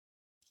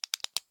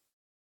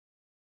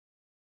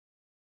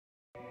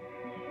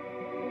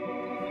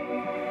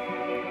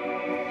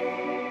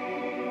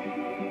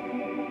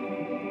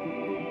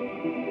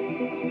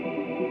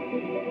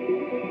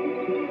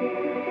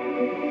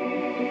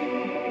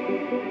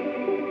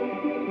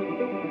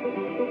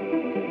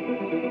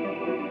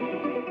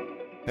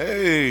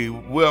Hey,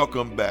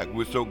 welcome back.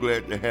 We're so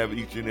glad to have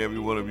each and every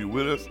one of you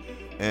with us.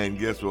 And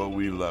guess what?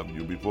 We love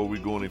you. Before we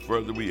go any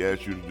further, we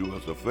ask you to do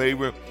us a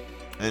favor,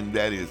 and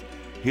that is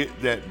hit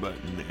that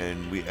button.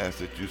 And we ask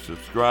that you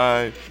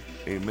subscribe.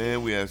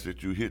 Amen. We ask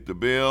that you hit the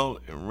bell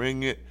and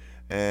ring it.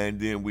 And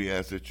then we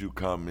ask that you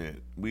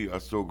comment. We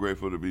are so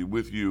grateful to be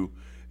with you.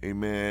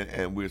 Amen.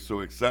 And we're so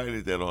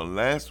excited that on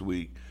last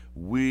week,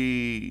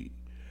 we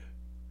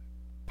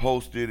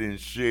posted and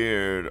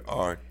shared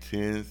our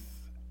 10th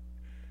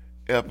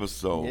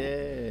episode.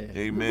 Yeah.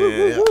 Amen.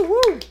 Woo,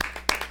 woo, woo.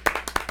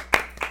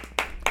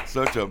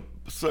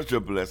 Such a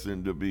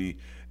blessing to be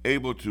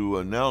able to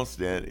announce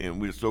that, and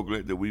we're so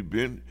glad that we've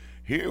been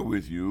here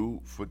with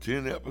you for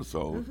 10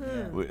 episodes.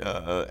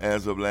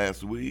 As of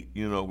last week,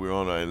 we're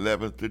on our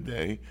 11th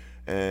today,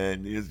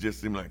 and it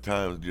just seems like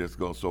time just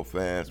goes so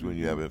fast when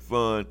you're having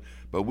fun.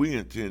 But we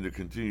intend to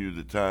continue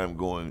the time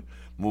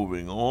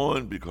moving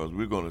on, because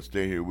we're going to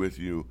stay here with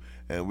you,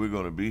 and we're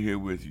going to be here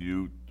with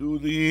you through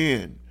the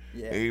end.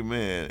 Yeah.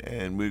 Amen.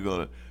 And we're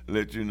going to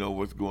let you know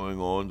what's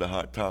going on, the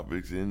hot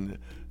topics in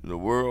the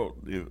world,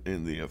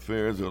 in the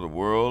affairs of the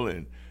world,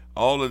 and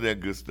all of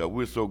that good stuff.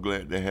 We're so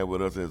glad to have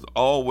with us, as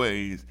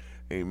always,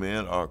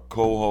 amen, our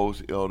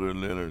co-host, Elder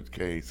Leonard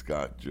K.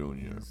 Scott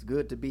Jr. It's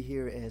good to be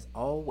here as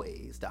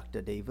always,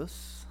 Dr.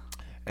 Davis.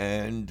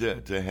 And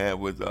to have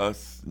with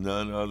us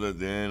none other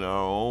than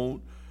our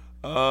own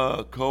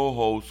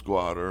co-host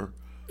squatter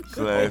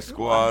 /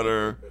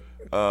 squatter,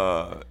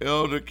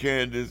 Elder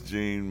Candace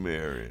Jean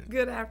Marion.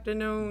 Good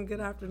afternoon.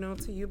 Good afternoon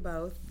to you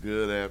both.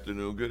 Good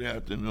afternoon. Good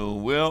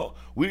afternoon. Well,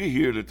 we're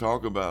here to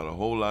talk about a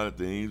whole lot of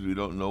things. We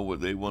don't know what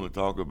they want to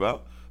talk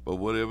about, but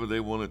whatever they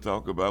want to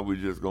talk about, we're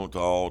just going to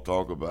all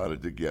talk about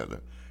it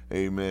together.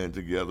 Amen.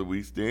 Together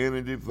we stand,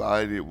 and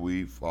divided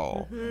we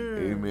fall.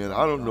 Amen.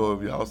 I don't know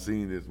if y'all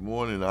seen this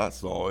morning. I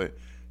saw it.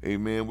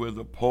 Amen. Where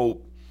the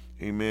Pope,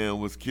 amen,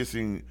 was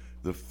kissing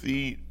the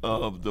feet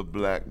of the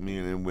black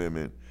men and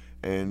women.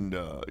 And,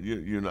 I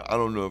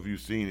don't know if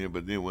you've seen it,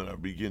 but then when I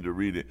begin to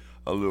read it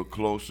a little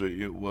closer,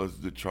 it was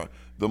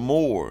the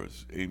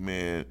Moors,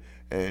 amen.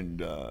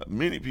 And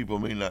many people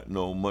may not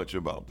know much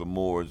about the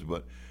Moors,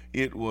 but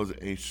it was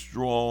a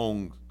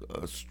strong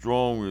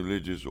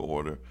religious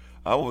order.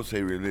 I would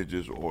say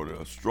religious order,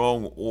 a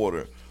strong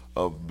order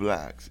of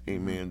blacks,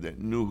 amen, that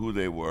knew who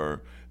they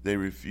were. They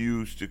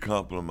refused to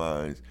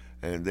compromise,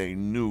 and they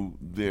knew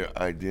their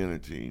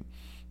identity,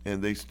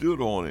 and they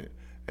stood on it.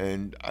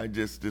 And I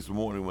just, this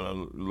morning when I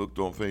looked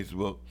on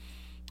Facebook,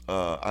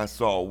 I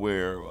saw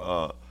where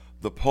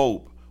the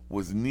Pope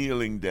was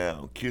kneeling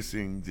down,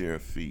 kissing their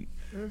feet.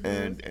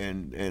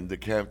 And the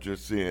capture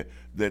said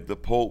that the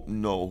Pope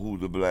know who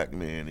the black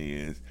man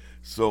is.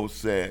 So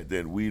sad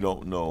that we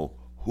don't know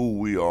who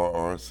we are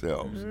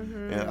ourselves.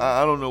 And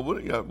I don't know,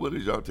 what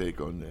is y'all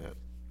take on that?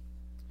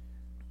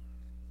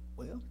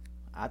 Well,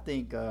 I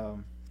think,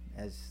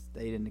 as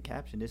stated in the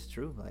caption, it's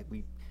true. Like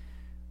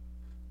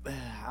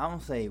I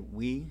don't say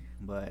we,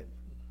 but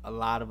a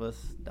lot of us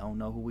don't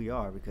know who we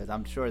are, because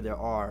I'm sure there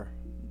are,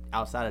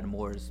 outside of the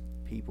Moors,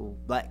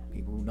 black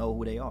people who know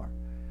who they are.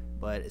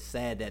 But it's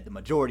sad that the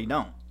majority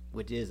don't,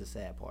 which is a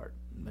sad part.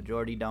 The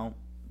majority don't,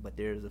 but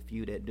there's a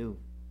few that do,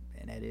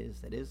 and it's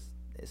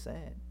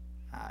sad.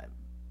 I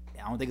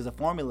don't think it's a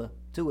formula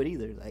to it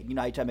either. Like,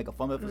 how you try to make a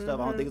formula for stuff.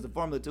 I don't think it's a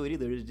formula to it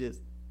either. It's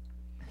just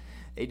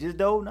they just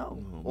don't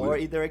know, or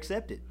either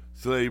accept it.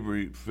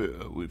 Slavery,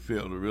 we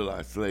fail to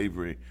realize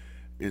slavery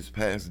is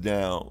passed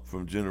down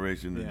from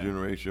generation to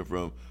generation,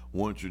 from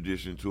one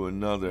tradition to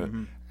another,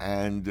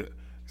 and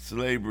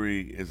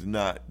slavery is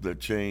not the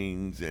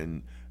chains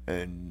and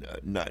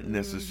not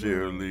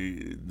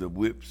necessarily the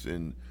whips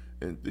and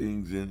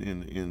things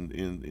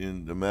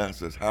in the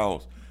master's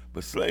house,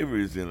 but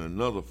slavery is in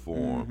another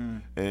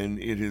form, and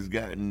it has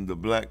gotten the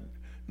black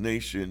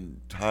nation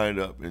tied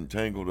up and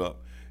tangled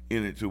up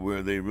in it to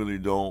where they really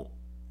don't.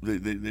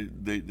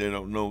 They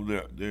don't know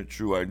their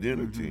true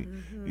identity,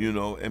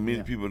 and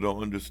many people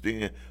don't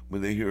understand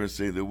when they hear us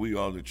say that we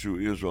are the true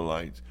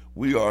Israelites.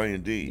 We are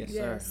indeed. Yes,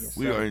 sir. Yes,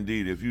 we are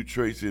indeed. If you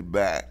trace it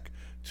back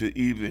to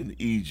even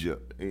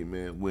Egypt,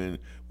 amen,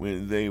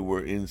 when they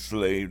were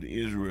enslaved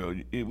Israel,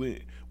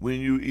 when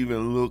you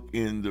even look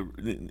in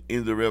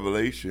the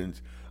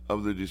revelations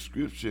of the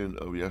description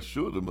of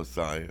Yeshua the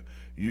Messiah,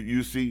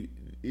 you see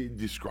it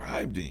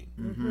described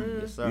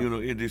him. Yes,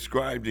 sir. It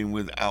described him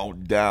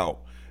without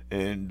doubt.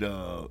 And,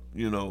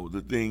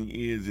 the thing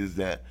is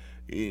that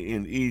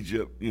in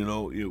Egypt,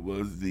 it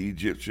was the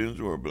Egyptians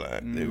were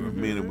black. They were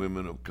men and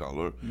women of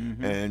color.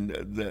 And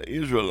the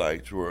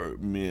Israelites were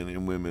men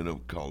and women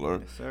of color.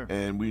 Yes, sir.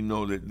 And we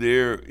know that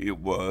there it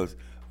was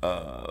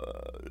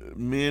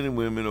men and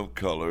women of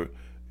color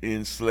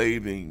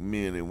enslaving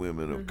men and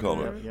women of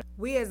color.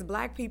 We as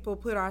black people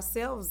put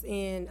ourselves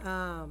in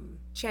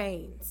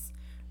chains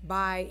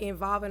by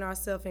involving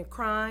ourselves in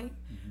crime,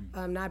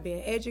 not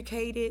being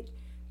educated,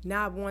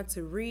 not want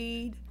to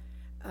read.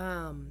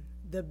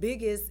 The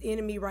biggest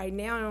enemy right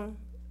now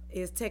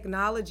is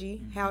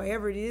technology.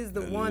 However, it is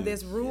the one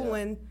that's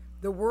ruling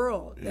the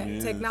world.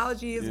 That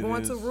technology is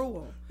going to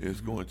rule.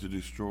 It's going to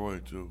destroy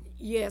too.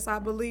 Yes, I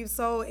believe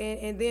so.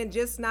 And then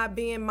just not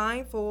being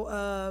mindful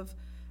of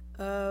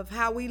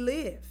how we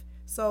live.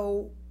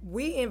 So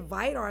we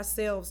invite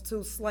ourselves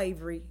to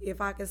slavery,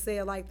 if I can say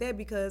it like that,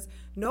 because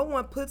no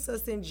one puts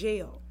us in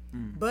jail,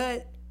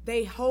 but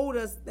they hold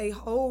us. They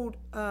hold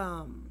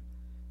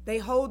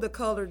the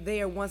colored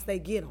there once they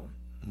get them.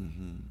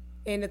 Mm-hmm.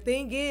 And the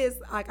thing is,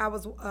 like I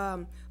was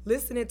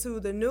listening to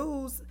the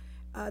news,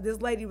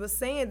 this lady was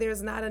saying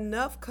there's not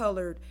enough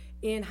colored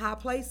in high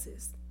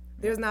places.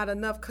 There's not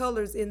enough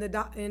colors in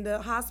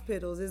the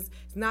hospitals. It's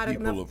not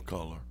People enough of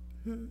color.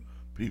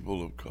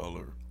 People of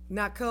color.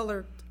 not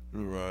colored.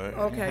 Right.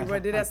 Okay,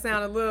 well, did that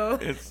sound a little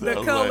It the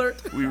sounds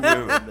colored? like we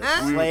women.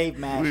 Slave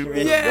master.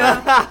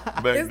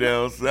 Yeah. Back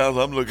down south,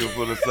 I'm looking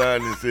for the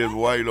sign that says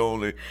white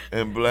only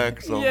and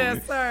blacks only.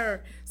 Yes,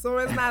 sir. So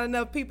it's not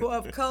enough people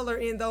of color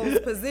in those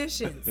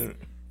positions.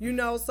 You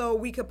know, so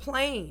we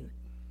complain.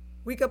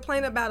 We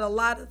complain about a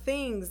lot of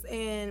things,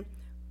 and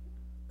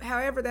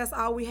however, that's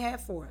all we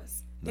have for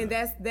us. And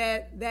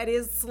that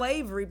is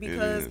slavery,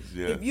 because is,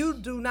 yes. if you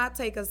do not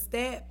take a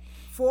step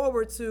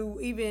forward to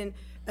even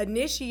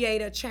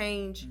initiate a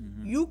change,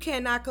 you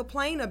cannot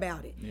complain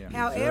about it. Yeah.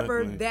 However,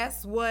 Exactly.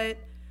 that's what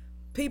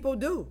people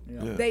do.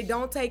 Yes. They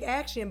don't take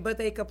action, but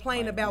they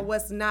complain about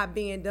what's not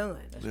being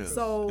done. Yes,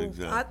 So I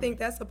exactly. think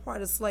that's a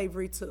part of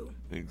slavery too.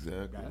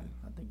 Exactly.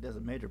 I think that's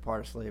a major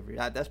part of slavery.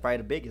 That's probably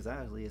the biggest,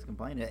 honestly, is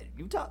complaining.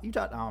 You talked.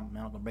 I'm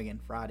not gonna bring in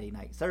Friday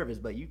night service,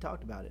 but you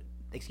talked about it.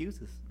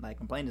 Excuses, like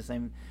complaining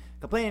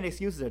and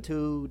excuses are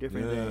two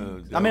different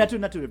things. I mean, not two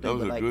different things,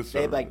 but like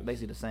they're like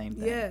basically the same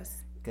thing. Yes.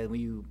 Because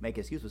when you make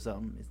an excuse for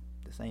something, it's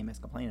the same as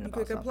complaining You about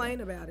could something.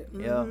 complain about it.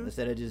 Yeah,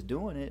 instead of just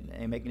doing it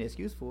and making an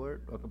excuse for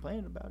it or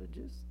complaining about it,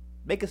 just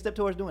make a step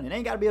towards doing it. It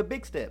ain't got to be a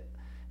big step.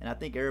 And I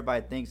think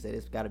everybody thinks that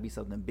it's got to be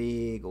something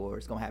big or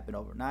it's going to happen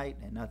overnight,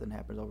 and nothing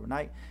happens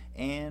overnight.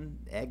 And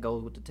that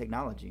goes with the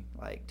technology.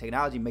 Like,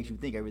 technology makes you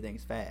think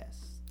everything's fast,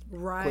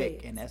 Right.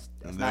 quick, and that's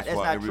And not, that's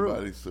why not true.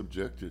 everybody's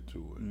subjected to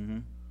it. Mm-hmm.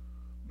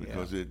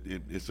 Because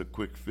it's a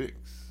quick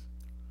fix.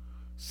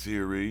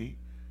 Siri,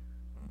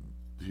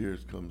 here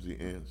comes the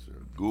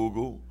answer.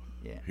 Google,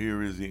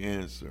 here is the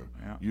answer.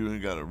 Yeah. You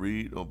ain't got to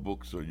read no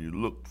books or you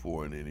look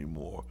for it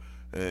anymore.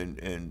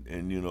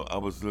 And you know, I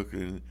was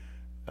looking,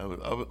 I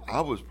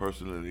was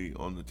personally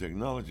on the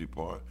technology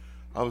part.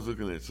 I was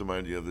looking at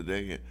somebody the other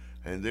day,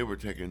 and they were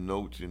taking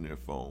notes in their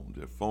phone.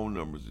 Their phone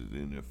numbers is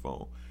in their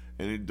phone.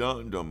 And it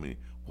dawned on me,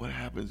 what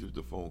happens if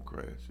the phone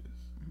crashes?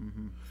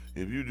 Mm-hmm.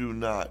 If you do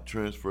not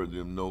transfer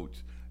them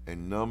notes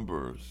and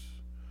numbers,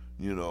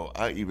 you know,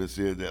 I even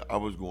said that I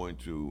was going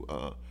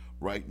to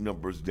write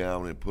numbers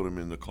down and put them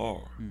in the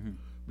car,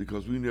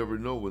 because we never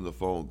know when the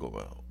phone go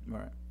out.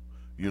 Right.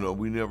 You know,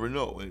 we never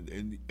know,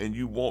 and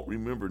you won't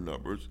remember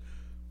numbers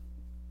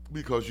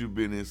because you've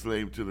been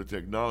enslaved to the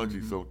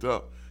technology so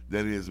tough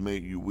that it has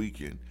made you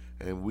weaken,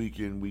 and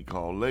weaken we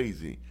call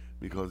lazy,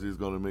 because it's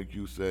going to make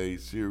you say,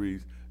 Siri,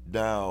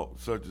 dial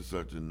such and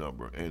such a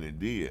number, and it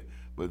did.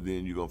 But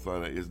then you're going to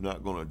find out it's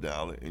not going to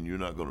dial it, and you're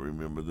not going to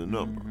remember the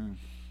number.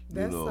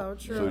 That's you know? so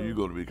true. So you're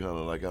going to be kind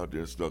of like out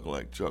there stuck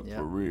like Chuck Yep.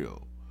 for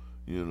real.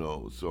 You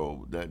know,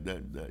 so that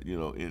you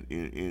know,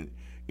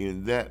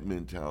 in that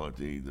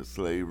mentality, the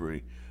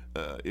slavery,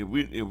 if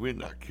we're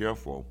not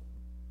careful,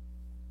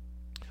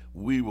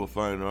 we will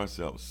find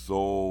ourselves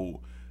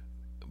so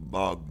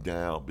bogged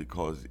down,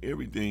 because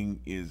everything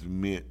is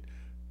meant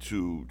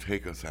to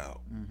take us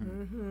out.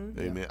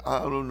 Amen. I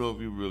don't know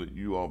if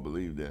you all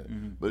believe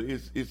that, but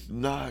it's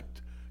not,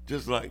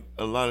 just like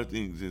a lot of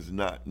things is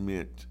not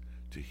meant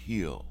to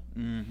heal.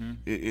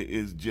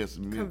 It's just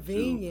meant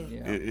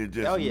Convenient.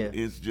 to.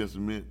 It's just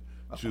meant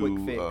A quick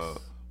to fix.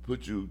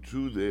 put you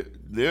to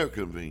their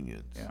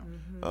convenience,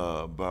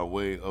 by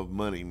way of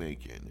money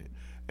making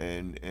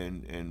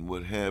and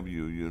what have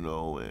you. You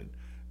know, and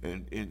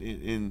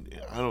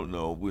I don't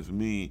know. With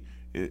me,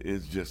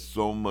 it's just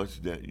so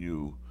much that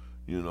you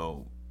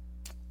know,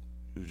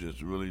 you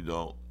just really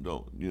don't,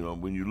 you know,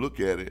 when you look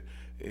at it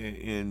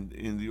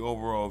in the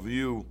overall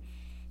view,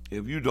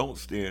 if you don't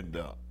stand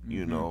up,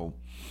 you know,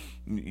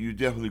 you're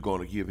definitely going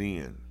to give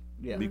in.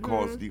 Yeah.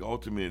 Because the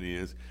ultimate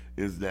is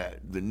that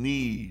the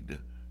need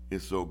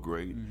is so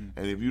great,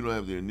 and if you don't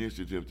have the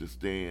initiative to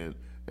stand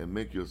and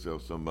make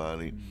yourself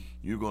somebody,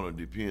 you're going to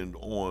depend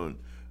on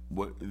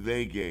what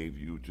they gave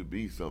you to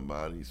be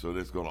somebody, so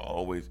that's going to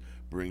always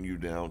bring you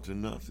down to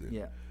nothing.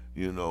 Yeah.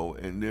 You know,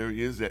 and there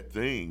is that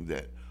thing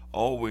that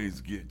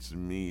always gets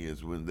me,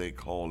 is when they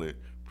call it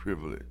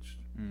privilege.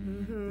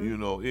 You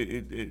know,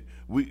 and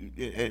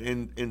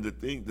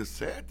the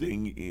sad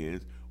thing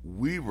is,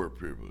 we were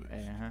privileged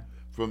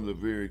from the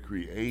very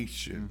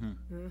creation.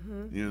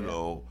 You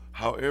know,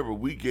 however,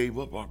 we gave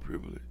up our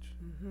privilege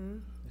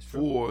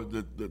for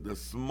the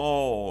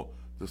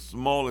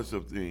smallest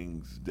of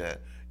things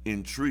that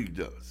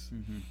intrigued us.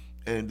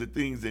 And the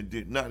things that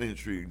did not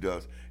intrigue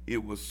us,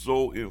 it was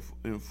so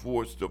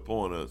enforced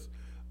upon us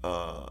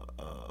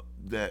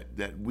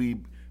that we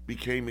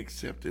became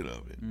accepted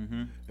of it,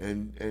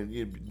 and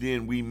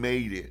then we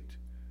made it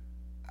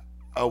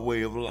a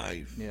way of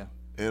life. Yeah.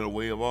 And a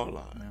way of our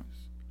lives. Yeah.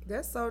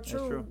 That's so true.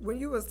 That's true. When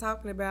you was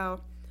talking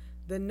about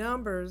the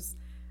numbers,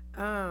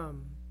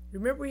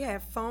 remember we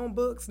had phone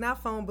books,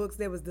 not phone books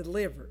that was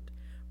delivered,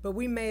 but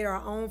we made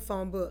our own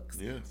phone books.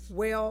 Yes.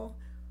 Well,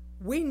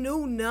 we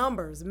knew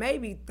numbers,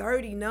 maybe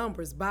 30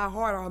 numbers by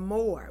heart or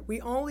more.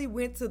 We only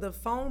went to the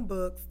phone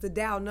books to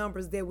dial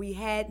numbers that we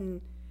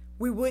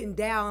wouldn't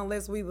dial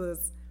unless we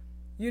was,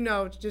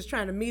 just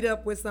trying to meet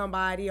up with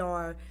somebody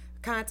or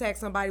contact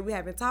somebody we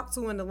haven't talked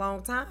to in a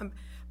long time.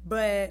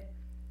 But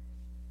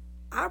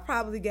I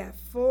probably got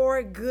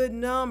 4 good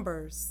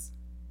numbers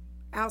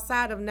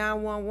outside of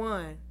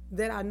 911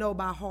 that I know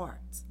by heart.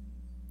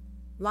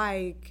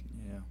 Like,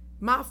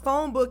 my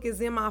phone book is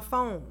in my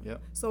phone.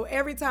 Yep. So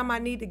every time I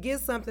need to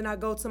get something, I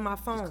go to my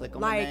phone. Just click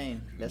on like, the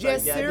name. That's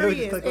just all you gotta do,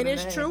 serious. click on And the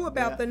it's name. true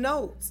about the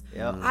notes.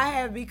 Yep. I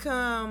have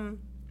become,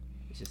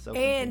 It's just so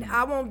and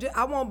convenient.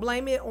 I won't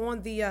blame it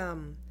on the,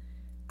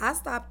 I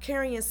stopped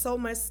carrying so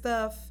much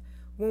stuff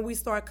when we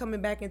started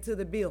coming back into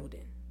the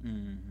building.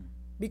 Mm-hmm.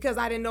 Because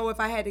I didn't know if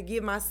I had to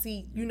give my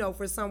seat,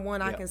 for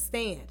someone I can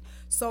stand.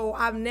 So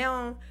I've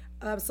now,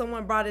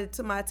 someone brought it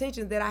to my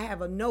attention that I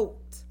have a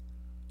note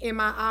in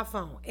my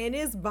iPhone, and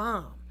it's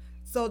bomb.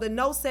 So the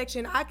note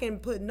section, I can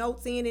put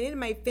notes in, and it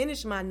may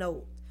finish my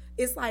note.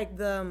 It's like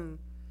the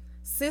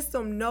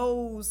system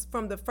knows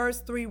from the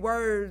first 3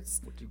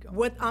 words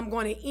what I'm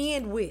going to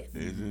end with.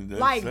 Isn't that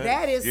Like sad?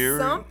 that is Scary?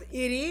 something.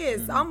 It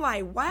is. I'm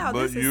like, wow,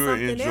 But this is you're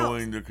something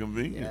enjoying else. the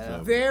convenience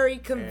of it. Very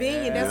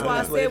convenient. That's Yeah, why I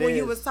that's what said it when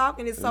you is. was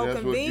talking, it's so And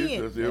that's what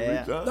convenient. gets us every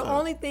Yeah. time. The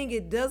only thing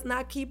it does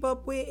not keep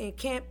up with and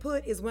can't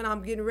put is when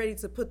I'm getting ready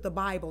to put the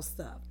Bible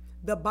stuff.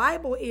 The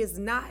Bible is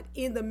not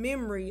in the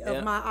memory of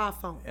Yeah. my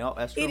iPhone. Yeah,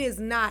 that's true. It is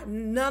not.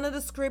 None of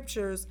the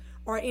scriptures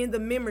are in the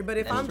memory. But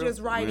if That's I'm true.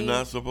 just writing, We're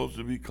not supposed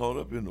to be caught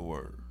up in the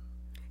word.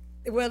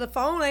 well, the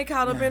phone ain't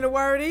caught up in the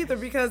word either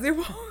because it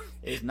won't.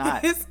 It's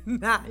not. It's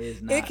not.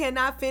 It's not. It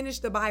cannot finish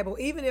the Bible.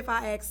 Even if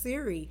I ask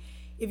Siri,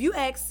 if you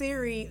ask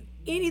Siri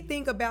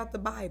anything about the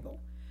Bible,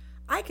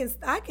 I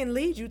can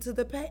lead you to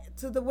the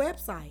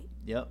website.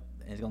 Yep.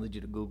 And it's gonna lead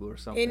you to Google or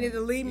something. And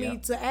it'll lead me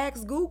Yep. to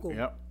ask Google.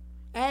 Yep.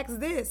 Ask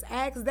this,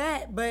 ask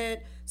that.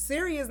 But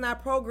Siri is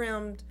not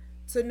programmed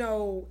to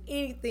know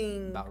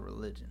anything. About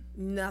religion.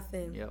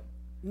 Nothing. Yep.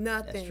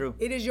 Nothing. That's true.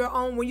 It is your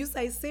own. When you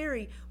say,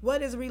 Siri,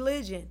 what is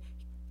religion?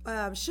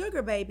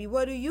 Sugar baby,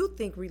 what do you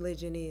think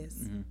religion is?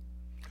 Mm-hmm.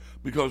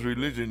 Because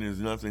religion is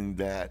nothing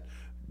that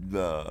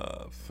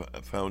the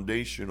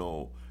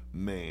foundational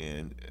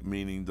man,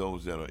 meaning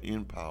those that are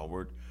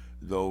empowered,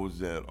 those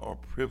that are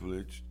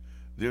privileged,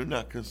 they're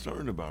not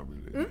concerned about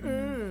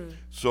religion.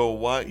 So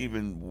why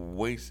even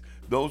waste?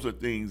 Those are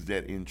things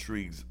that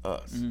intrigues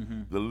us,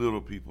 the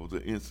little people,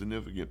 the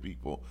insignificant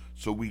people.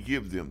 So we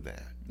give them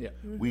that. Yeah.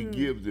 We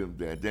give them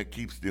that. That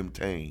keeps them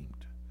tamed.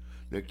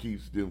 That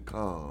keeps them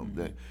calm.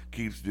 That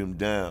keeps them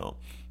down.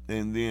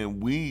 And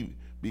then we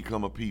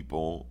become a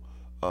people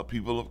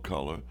of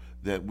color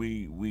that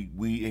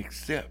we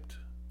accept,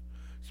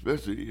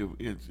 especially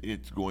if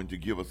it's going to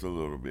give us a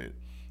little bit.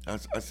 I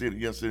said it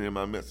yesterday in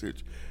my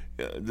message,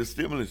 the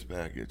stimulus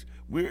package,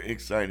 we're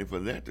excited for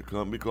that to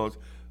come because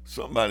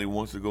somebody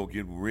wants to go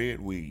get red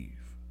weave.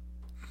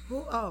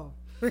 Who? Oh.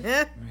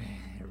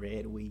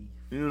 Red weave.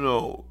 You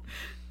know,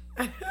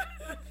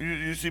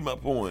 you see my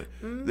point.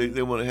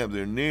 They want to have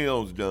their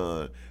nails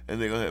done,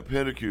 and they're going to have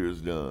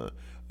pedicures done,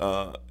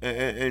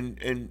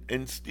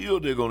 and still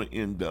they're going to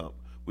end up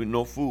with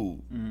no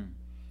food.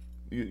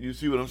 You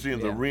see what I'm saying?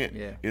 The Yeah, rent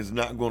yeah. is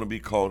not going to be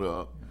caught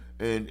up,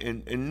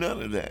 and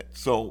none of that.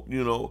 So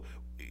you don't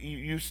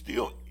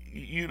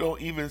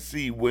even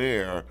see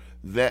where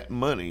that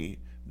money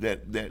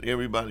that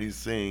everybody's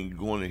saying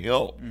going to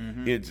help.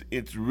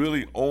 It's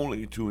really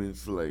only to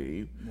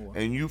enslave,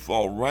 and you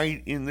fall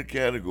right in the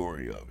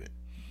category of it.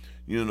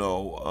 You're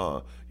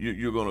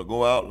going to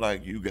go out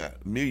like you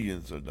got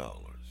millions of dollars.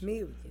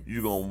 Millions.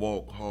 You're going to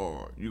walk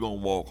hard. You're going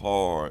to walk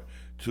hard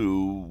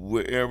to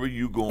wherever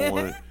you're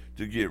going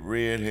to get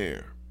red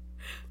hair,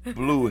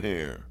 blue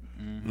hair,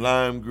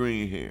 lime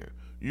green hair.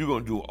 You're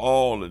going to do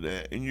all of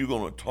that, and you're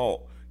going to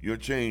talk. Your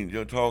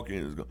talking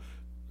is going,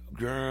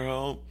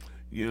 girl,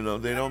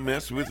 they don't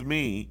mess with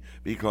me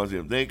because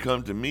if they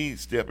come to me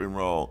stepping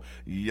wrong,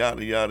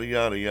 yada, yada,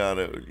 yada,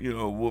 yada,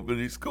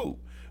 whoopity scoop.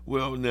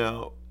 Well,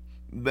 now,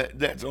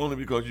 that's only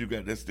because you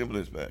got that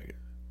stimulus package.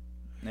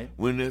 Yeah.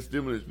 When that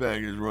stimulus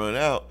package run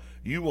out,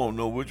 you won't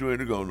know which way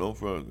to go no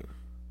further.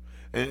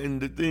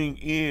 And the thing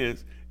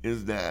is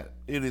that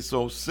it is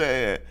so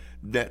sad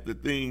that the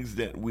things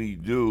that we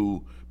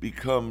do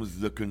becomes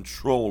the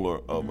controller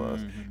of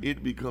us.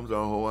 It becomes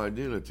our whole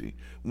identity.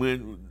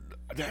 When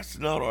that's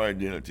not our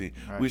identity.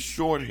 Right. With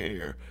short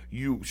hair,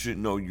 you should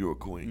know you're a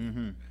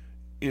queen.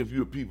 if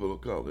you're people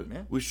of color,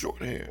 with short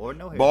hair, or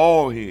no hair,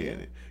 bald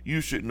headed, you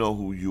should know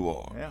who you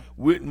are. Yeah.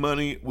 With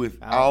money,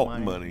 without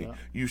money, money, yeah.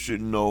 you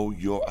should know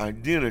your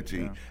identity.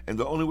 Yeah. And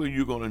the only way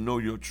you're going to know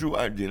your true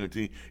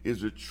identity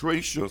is to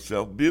trace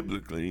yourself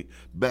biblically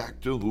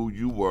back to who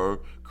you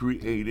were,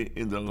 created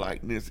in the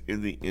likeness,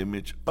 in the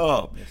image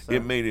of. Yes, sir.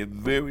 It made it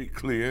very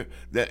clear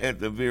that at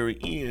the very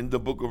end, the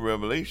book of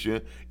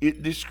Revelation,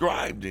 it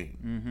described him.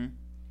 Mm-hmm.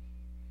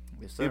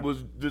 Yes, sir. It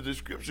was, the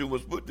description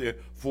was put there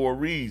for a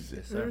reason.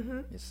 Yes,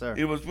 sir. Yes, sir.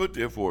 It was put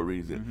there for a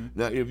reason.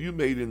 Now, if you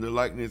made in the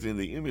likeness and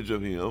the image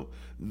of him,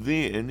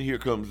 then here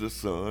comes the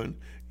Son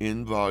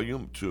in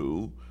volume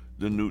 2,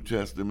 the New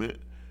Testament,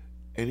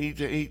 and he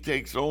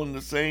takes on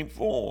the same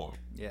form.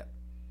 Yeah.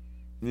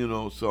 You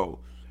know, so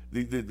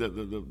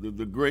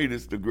the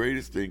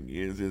greatest thing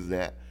is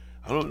that,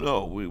 I don't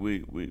know,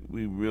 we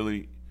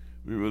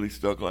really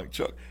stuck like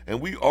Chuck,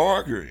 and we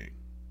arguing.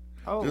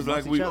 Oh, Just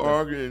like amongst we each other.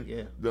 arguing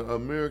Yeah. the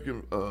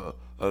American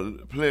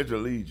Pledge of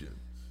Allegiance.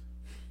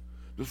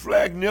 The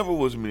flag never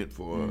was meant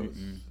for us.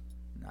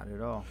 Not at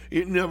all.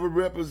 It never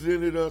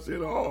represented us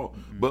at all.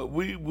 But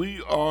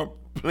we are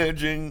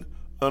pledging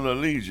an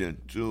allegiance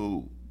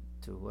to,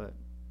 To what?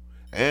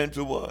 and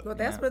to what? Well,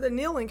 that's where the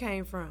kneeling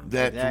came from.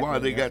 That's Exactly, why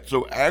they yeah. got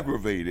so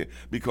aggravated,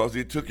 because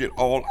it took it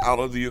all out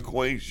of the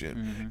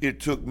equation. It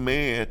took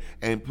man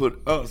and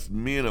put us,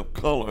 men of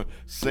color,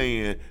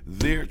 saying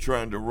they're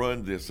trying to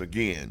run this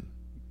again.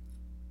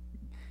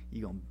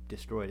 You gonna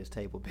destroy this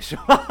table, Bishop?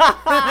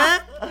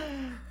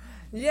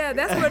 Yeah,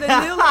 that's where the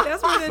kneeling.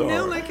 That's where the Sorry.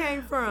 kneeling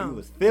came from. You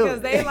was feeling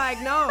Because they it.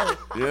 like no,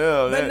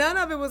 Yeah, but none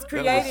of it was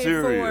created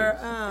serious.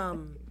 for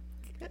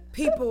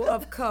people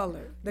of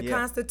color. The Yeah.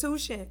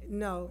 Constitution,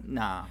 no.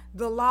 Nah.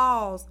 The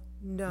laws,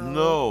 no.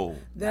 No.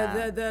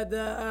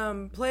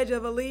 The Pledge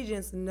of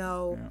Allegiance,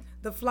 no. Yeah.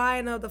 The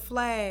flying of the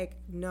flag,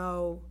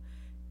 no.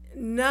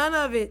 None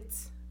of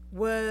it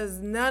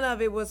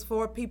was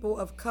for people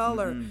of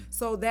color.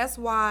 So that's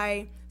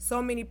why so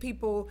many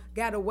people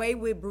got away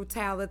with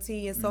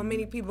brutality, and so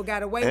many people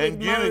got away And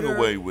with getting murder.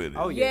 away with it.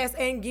 Oh, yeah. Yes,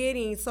 and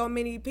getting so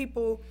many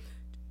people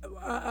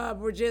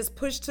were just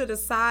pushed to the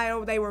side,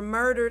 or they were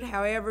murdered.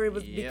 However, it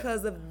was Yep.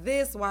 because of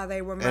this why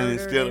they were murdered. And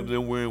instead of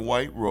them wearing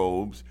white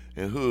robes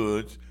and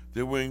hoods,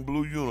 they're wearing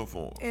blue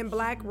uniforms. and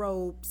black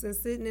robes and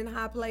sitting in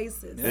high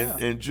places. Yeah.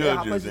 And Yeah, high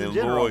judges places in and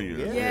general. lawyers.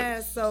 Yeah. Yeah,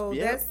 so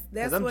Yeah. that's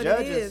 'Cause them what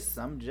judges, it is.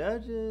 Some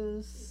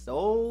judges,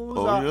 those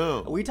Oh, are.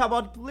 yeah. We talk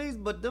about the police,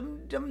 but them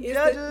It's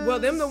judges. well,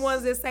 them the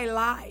ones that say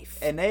life.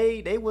 And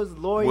they was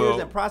lawyers Well,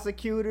 and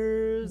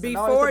prosecutors and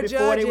all before that stuff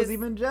before they was judges.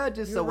 even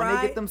judges. So You're when they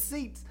right. get them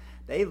seats,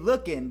 they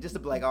looking just to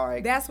be like, all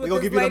right, That's what we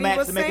gonna this give you the lady match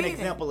was to make an saying.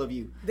 example of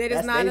you. That is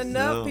That's not they-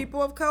 enough No.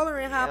 people of color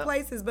in high Yep.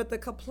 places, but the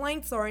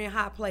complaints are in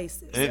high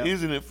places. And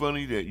isn't it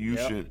funny that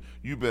Yep.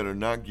 you better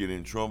not get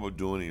in trouble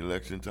during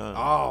election time?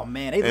 Oh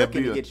man, they And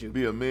looking be to a, get you.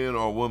 be a man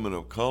or a woman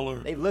of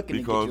color. They looking to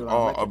get because you on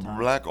or a election time.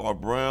 black or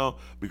brown.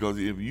 Because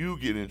if you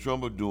get in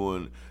trouble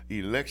during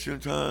election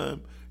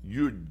time,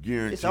 you're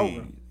guaranteed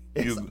over.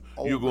 It's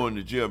you're over. going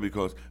to jail,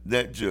 because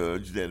that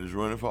judge that is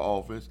running for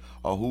office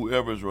or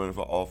whoever is running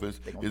for office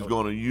gonna is throw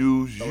going to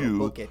use throw the you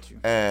book at you.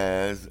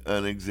 as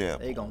an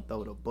example. They gonna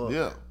throw the book.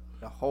 Yeah.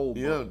 The whole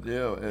book.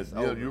 Yeah,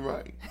 over. you're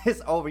right.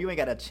 It's over. You ain't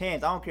got a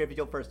chance. I don't care if it's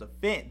your first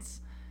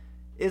offense.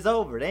 It's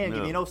over. They ain't No.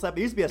 give you no slap.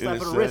 It used to be a slap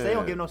is of the wrist. They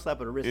don't sad. give no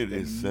slap of the wrist. It for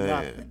is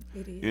sad. nothing.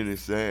 It is. It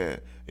is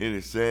sad. It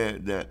is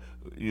sad that,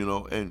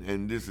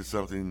 and this is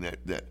something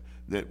that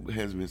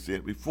has been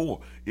said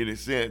before. It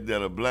is sad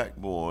that a black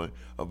boy,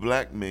 a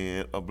black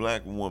man, a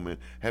black woman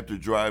have to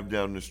drive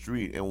down the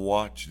street and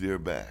watch their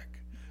back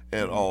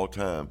at all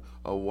time.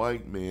 A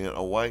white man,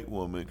 a white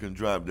woman can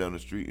drive down the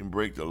street and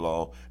break the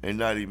law and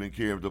not even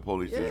care if the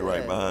police is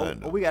right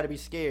behind them. We got to be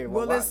scared.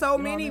 Well, why- there's so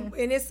you know what I many, mean?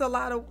 and it's a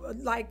lot of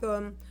like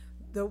the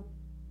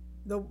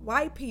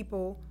white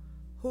people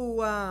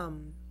who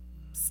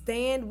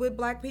stand with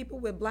black people,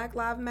 with Black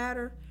Lives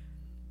Matter.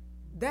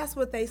 That's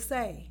what they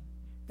say.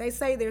 They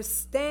say they're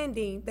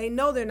standing. They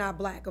know they're not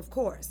black, of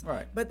course.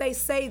 Right. But they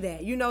say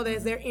that. You know,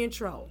 there's their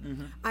intro.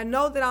 I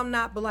know that I'm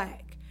not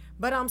black,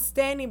 but I'm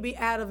standing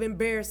out of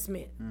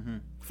embarrassment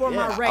for Yeah,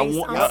 my I race.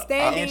 want- I'm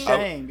standing. And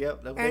shame.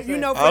 Yep. That's what And they you say.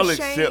 know, for I'll shame.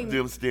 accept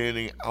them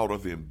standing out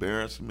of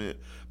embarrassment,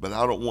 but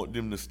I don't want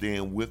them to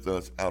stand with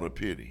us out of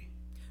pity.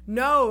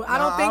 No, I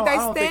don't think I they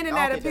don't think- standing I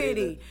out don't of think they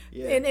pity.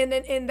 either.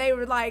 Yeah. And they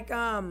were like,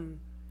 I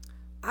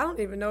don't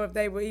even know if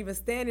they were even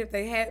standing if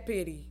they had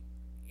pity.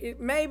 It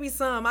maybe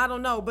some, I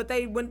don't know, but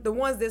the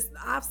ones that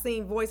I've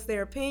seen voice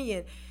their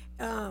opinion,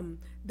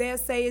 they'll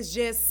say it's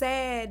just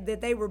sad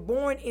that they were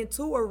born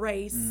into a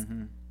race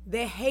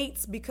that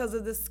hates because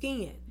of the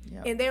skin.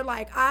 Yep. And they're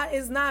like,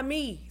 it's not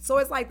me. So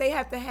it's like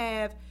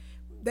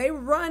they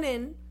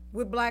running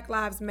with Black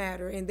Lives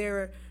Matter, and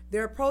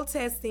they're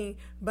protesting,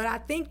 but I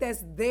think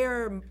that's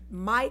their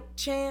mic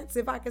chance,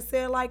 if I could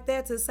say it like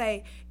that, to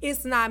say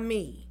it's not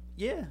me.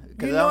 Yeah.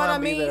 'cause You know what I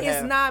wanna be mean? able to It's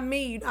have- not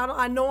me.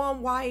 I know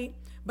I'm white,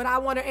 but I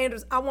want to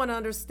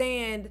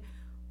understand.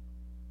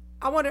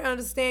 I want to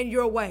understand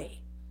your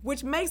way,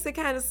 which makes it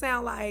kind of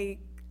sound like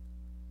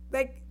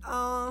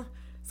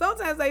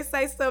sometimes they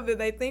say stuff that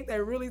they think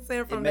they're really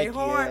saying from their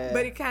heart,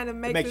 but it kind of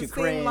makes it seem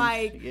cringe.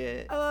 like,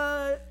 you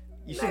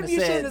shouldn't maybe you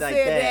shouldn't have like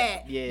said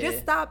that. Yeah. Just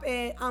stop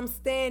at I'm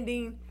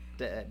standing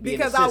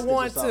because I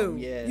want to.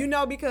 Yeah. You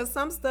know, because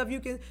some stuff you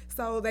can.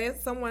 So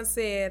someone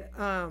said,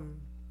 I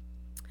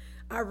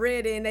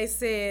read it and they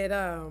said,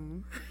 I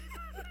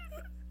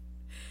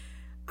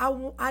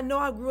know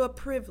I grew up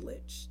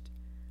privileged,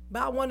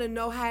 but I want to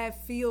know how it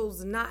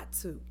feels not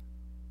to.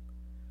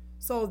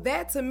 So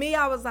that to me,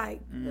 I was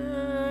like,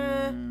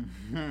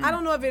 I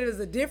don't know if it is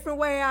a different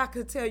way I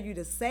could tell you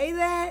to say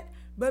that,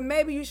 but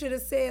maybe you should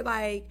have said,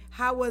 like,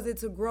 how was it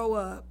to grow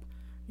up?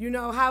 You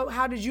know,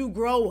 how did you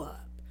grow up?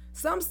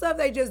 Some stuff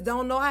they just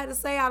don't know how to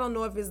say. I don't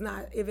know if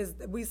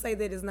we say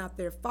that it's not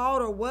their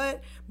fault or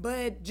what,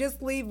 but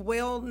just leave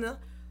well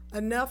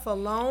enough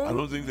alone. I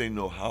don't think they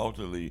know how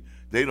to leave.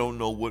 They don't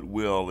know what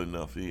well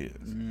enough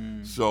is.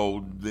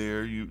 So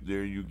there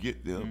you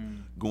get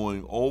them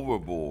going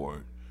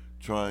overboard,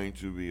 trying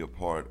to be a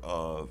part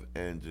of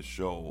and to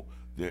show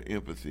their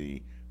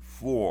empathy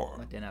for.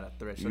 But they're not a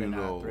threat, so they're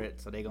not a threat.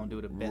 So they're going to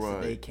do the best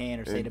that they can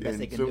or say the best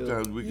they can do.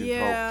 Sometimes we can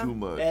talk too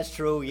much. That's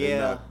true,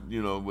 yeah.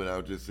 And not,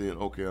 without just saying,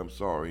 okay, I'm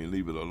sorry, and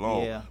leave it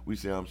alone. Yeah. We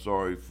say, I'm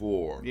sorry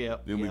for.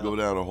 Yep. Then we go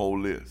down a whole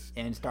list.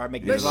 And start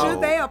making But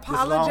should they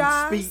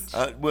apologize?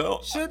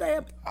 Should they?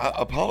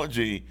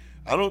 Apology.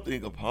 I don't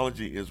think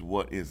apology is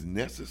what is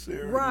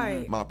necessary.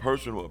 Right. My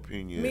personal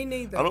opinion. Me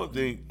neither. I don't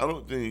think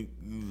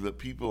the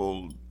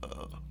people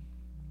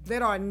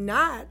that are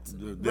not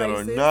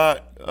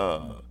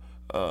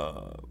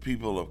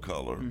people of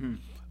color.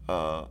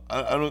 I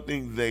don't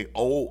think they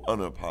owe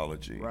an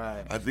apology.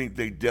 Right. I think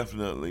they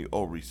definitely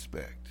owe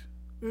respect.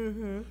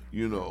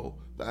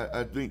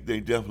 I think they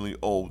definitely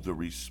owe the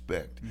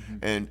respect,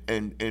 and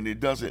it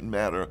doesn't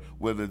matter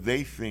whether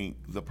they think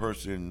the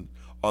person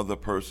or the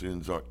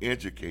persons are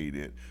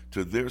educated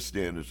to their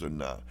standards or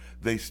not.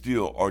 They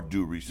still are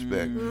due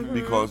respect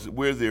because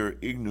where they're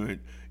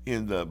ignorant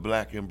in the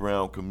black and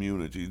brown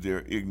community,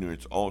 their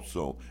ignorance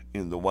also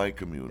in the white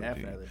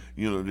community. Definitely.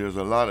 There's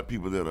a lot of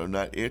people that are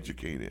not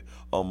educated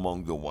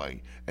among the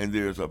white, and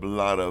there's a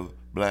lot of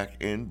black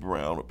and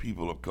brown, or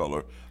people of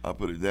color, I'll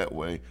put it that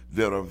way,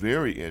 that are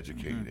very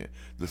educated.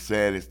 The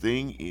saddest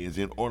thing is,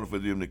 in order for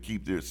them to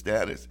keep their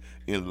status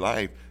in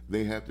life,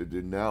 they have to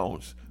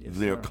denounce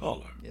their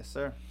color. Yes,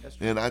 sir. That's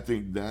true. And I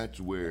think that's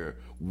where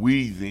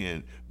we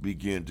then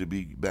begin to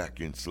be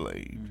back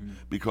enslaved,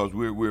 because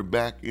we're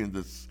back in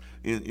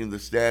the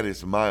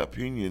status. In my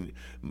opinion,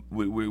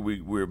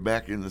 we're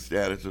back in the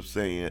status of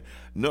saying,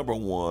 number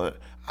one,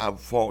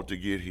 I've fought to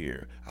get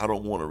here. I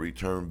don't want to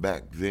return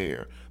back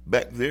there.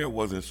 Back there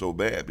wasn't so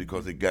bad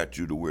because it got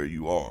you to where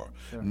you are.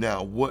 Sure.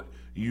 Now, what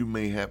you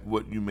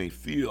may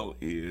feel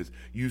is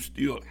you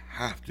still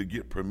have to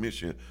get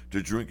permission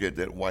to drink at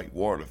that white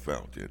water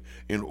fountain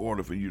in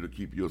order for you to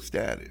keep your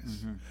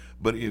status.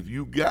 But if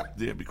you got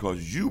there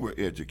because you were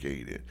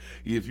educated,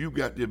 if you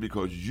got there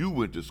because you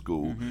went to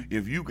school,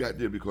 if you got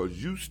there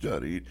because you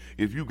studied,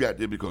 if you got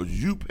there because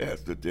you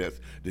passed the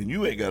test, then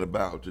you ain't got to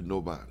bow to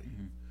nobody.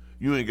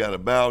 You ain't got to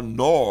bow,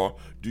 nor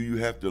do you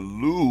have to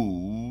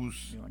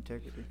lose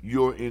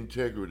your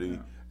integrity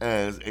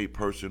as a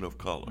person of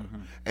color.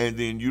 And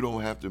then you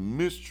don't have to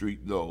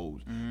mistreat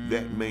those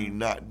that may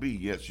not be.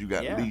 Yes, you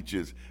got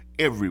leeches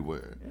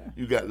everywhere.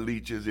 You got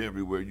leeches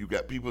everywhere. You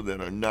got people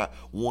that are not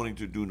wanting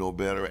to do no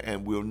better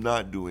and will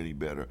not do any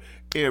better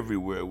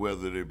everywhere,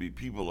 whether there be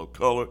people of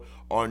color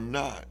or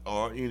not,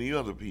 or any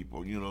other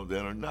people,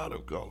 that are not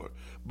of color.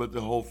 But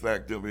the whole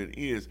fact of it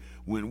is,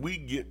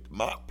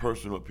 my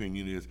personal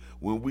opinion is,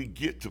 when we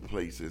get to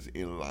places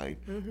in life,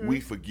 we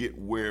forget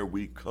where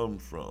we come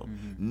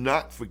from.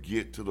 Not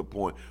forget to the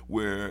point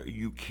where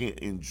you can't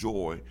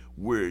enjoy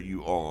where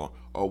you are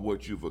or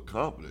what you've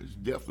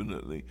accomplished.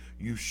 Definitely,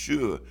 you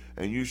should,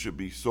 and you should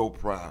be so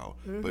proud,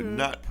 but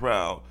not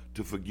proud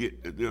to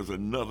forget that there's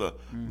another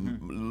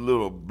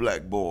little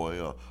black boy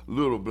or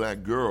little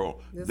black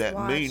girl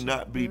that may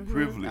not be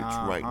privileged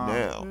right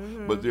now,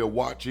 but they're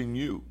watching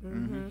you.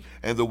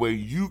 And the way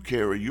you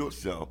carry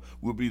yourself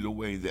will be the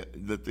way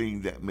that the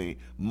thing that may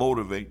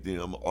motivate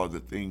them or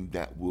the thing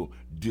that will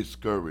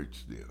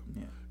discourage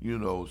them.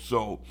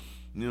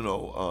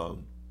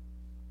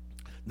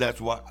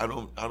 That's why I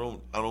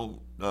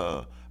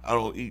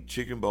don't eat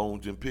chicken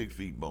bones and pig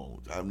feet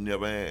bones. I've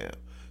never have.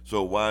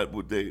 So why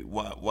would they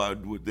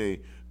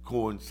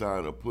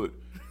coincide or put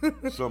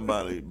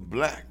somebody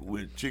black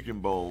with chicken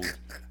bones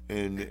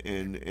and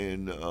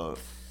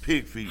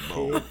pig feet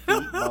bones?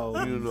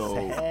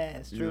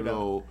 It's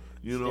true,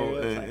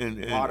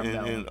 and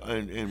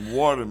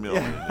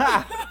watermelon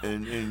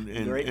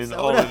and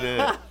all of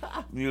that.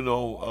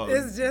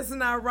 It's just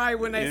not right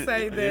when they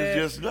say that.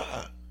 It's just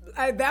not.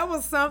 That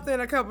was something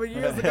a couple of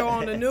years ago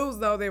on the news,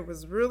 though, that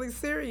was really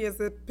serious,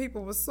 that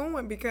people were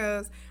suing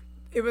because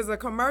it was a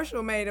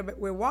commercial made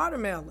with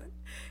watermelon,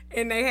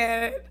 and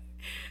they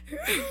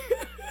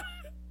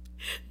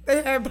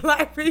had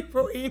black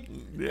people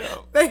eating. Yeah.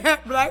 They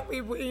had black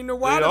people eating the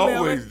watermelon. They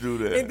always do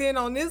that. And then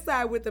on this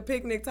side with the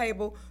picnic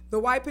table, the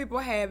white people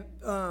had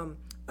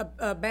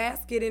a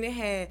basket, and it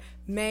had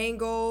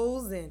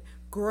mangoes and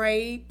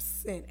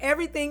grapes and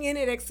everything in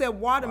it except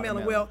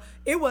watermelon. Well,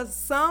 it was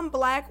some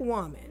black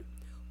woman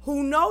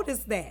who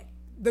noticed that.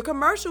 The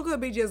commercial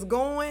could be just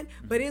going,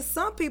 but it's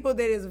some people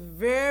that is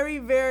very,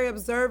 very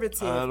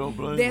observative I don't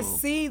blame that them.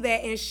 see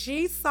that, and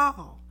she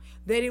saw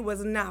that it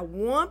was not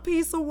one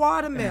piece of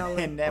watermelon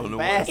in that On the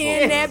basket.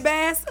 in that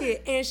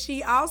basket. And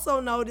she also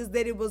noticed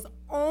that it was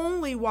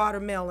only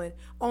watermelon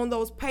on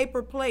those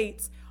paper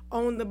plates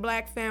on the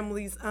black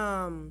family's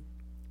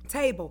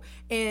table.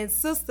 And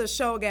Sister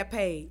Show got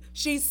paid.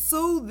 She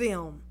sued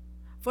them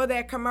for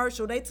that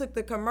commercial. They took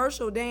the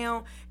commercial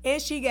down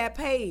and she got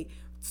paid.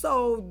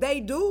 So they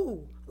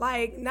do,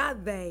 like,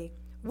 not they.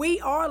 We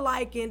are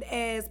likened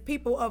as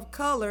people of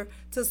color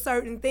to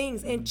certain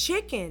things. And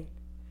chicken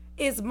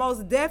is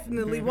most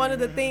definitely one of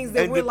the things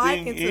that And we're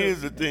likened to.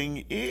 the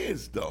thing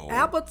is, though,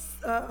 Albert's,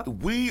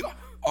 we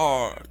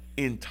are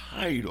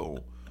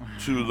entitled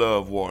to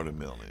love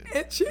watermelon.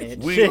 and chicken.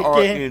 We Chicken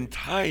are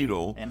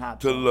entitled and hot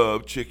to sauce.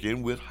 love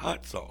chicken with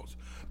hot sauce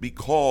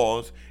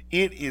because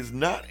it is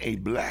not a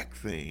black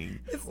thing.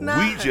 It's We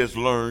not. just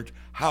learned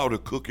how to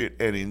cook it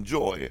and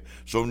enjoy it.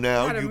 So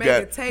now How to you make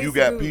got it taste you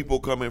got good. people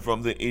coming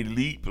from the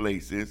elite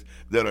places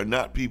that are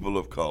not people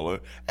of color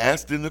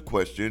asking the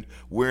question,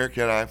 where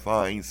can I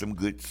find some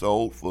good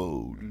soul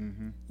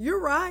food?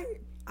 You're right.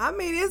 I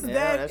mean, it's Yeah,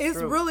 that. that's It's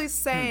true. really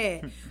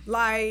sad.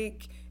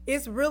 Like,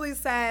 it's really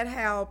sad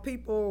how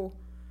people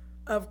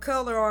of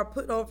color are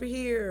put over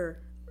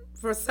here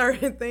for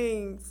certain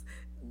things.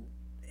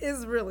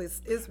 It's really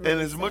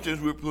And as sad. much as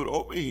we're put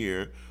over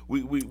here,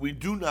 we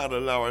do not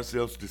allow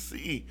ourselves to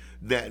see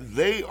that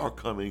they are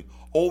coming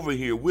over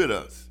here with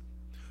us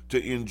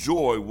to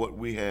enjoy what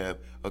we have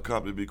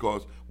accomplished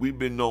because we've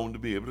been known to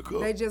be able to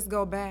cook. They just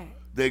go back.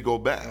 They go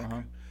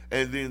back.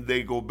 And then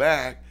they go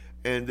back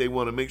and they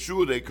want to make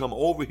sure they come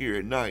over here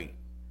at night.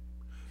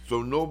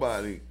 So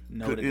nobody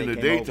Know could, that in they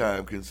the came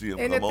daytime can see them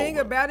And come the thing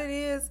over. about it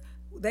is,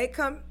 they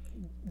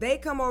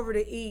come over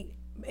to eat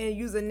and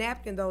use a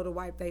napkin though to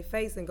wipe their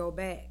face and go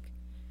back.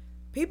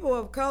 People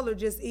of color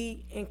just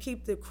eat and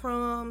keep the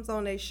crumbs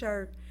on their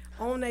shirt,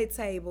 on their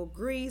table,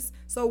 grease.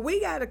 So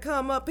we got to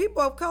come up.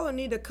 People of color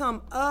need to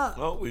come up.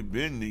 Oh, we've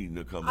been needing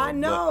to come I up. but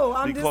know,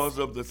 I'm because just-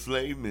 of the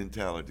slave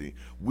mentality,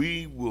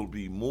 we will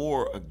be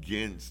more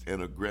against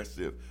and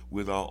aggressive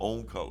with our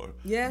own color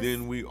Yes.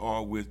 than we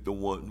are with the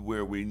one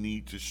where we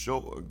need to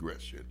show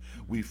aggression.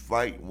 We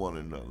fight one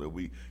another.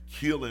 We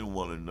killing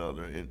one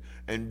another,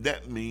 and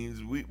that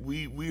means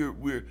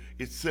we're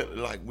it's set,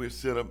 like we're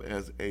set up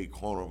as a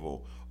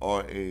carnival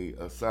or a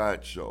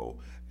sideshow,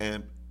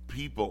 and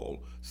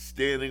people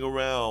standing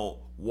around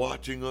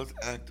watching us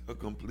act a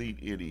complete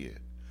idiot,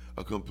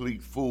 a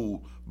complete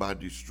fool by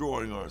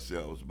destroying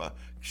ourselves, by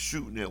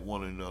shooting at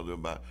one another,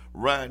 by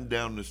riding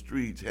down the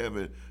streets,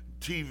 having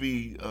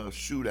TV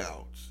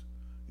shootouts.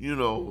 You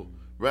know,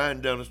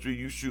 riding down the street,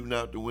 you shooting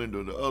out the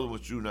window, the other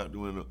one shooting out the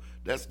window.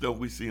 That stuff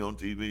we see on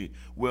TV.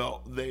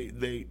 Well,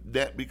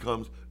 that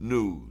becomes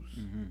news.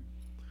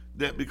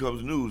 That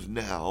becomes news.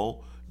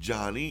 Now,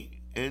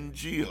 Johnny and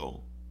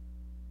Jill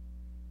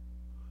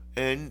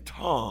and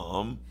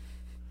Tom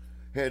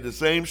had the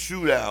same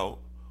shootout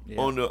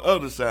on the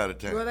other side of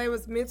town. Well, they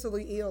was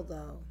mentally ill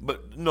though.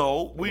 But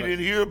no, we didn't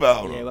hear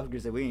about them. Yeah, well, I was gonna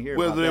say, we didn't hear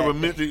Whether about they that. were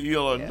mentally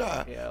ill or Yeah,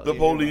 not, yeah, the we didn't hear about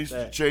police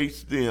that.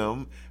 chased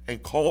them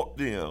and caught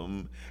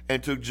them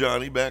and took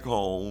Johnny back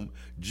home,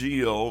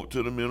 Gio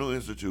to the mental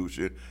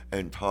institution,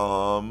 and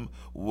Tom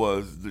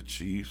was the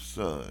chief's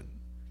son.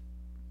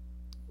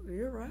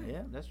 You're right.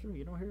 Yeah, that's true.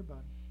 You don't hear about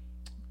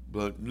it.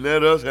 But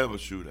let us have a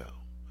shootout.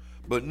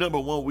 But number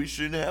one, we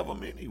shouldn't have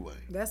them anyway.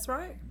 That's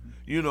right.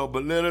 You know,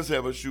 but let us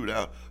have a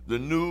shootout. The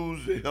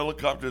news, the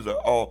helicopters are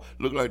all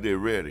look like they're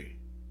ready.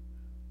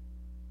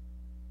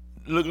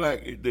 Look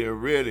like they're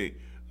ready.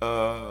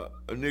 A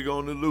nigga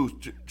on the loose,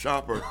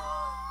 chopper.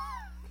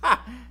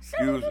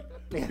 Excuse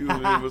me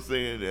for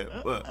saying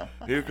that. But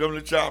here comes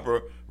the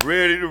chopper,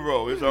 ready to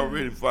roll. It's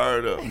already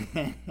fired up.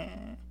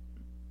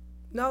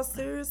 No,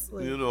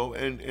 seriously. You know,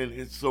 and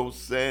it's so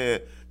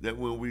sad that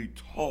when we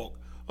talk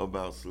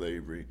about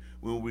slavery,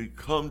 when we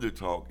come to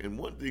talk, and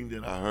one thing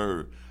that I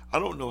heard, I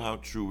don't know how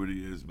true it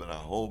is, but I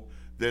hope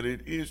that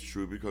it is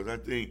true, because I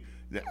think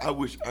that I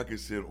wish I could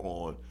sit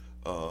on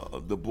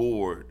the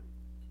board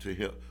to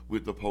help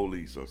with the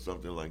police or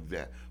something like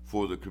that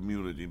for the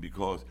community,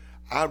 because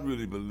I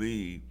really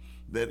believe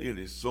that it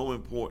is so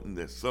important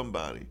that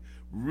somebody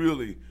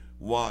really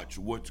watch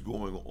what's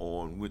going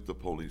on with the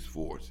police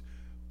force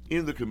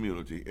in the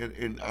community.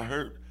 And I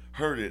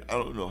heard it, I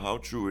don't know how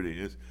true it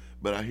is,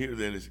 but I hear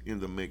that it's in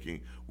the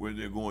making, where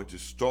they're going to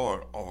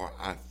start, or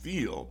I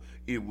feel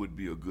it would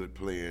be a good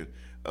plan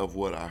of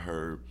what I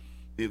heard,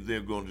 if they're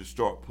going to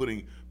start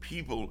putting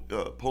people,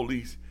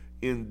 police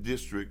in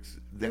districts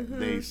that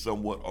they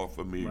somewhat are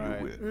familiar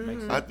Right. with.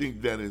 Makes I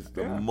think that is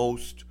the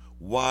most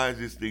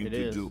wisest thing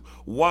to do.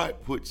 Why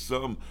put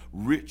some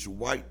rich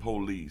white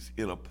police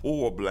in a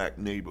poor black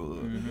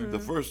neighborhood? The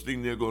first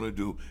thing they're going to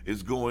do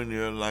is go in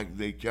there like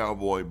they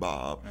Cowboy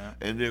Bob,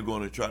 and they're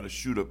going to try to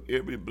shoot up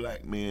every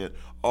black man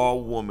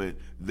or woman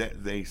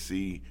that they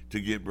see to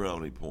get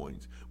brownie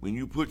points. When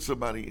you put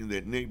somebody in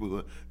that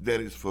neighborhood that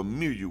is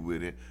familiar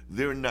with it,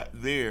 they're not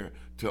there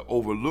to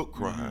overlook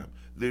crime.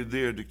 They're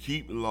there to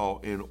keep law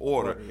and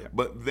order,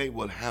 but they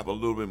will have a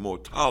little bit more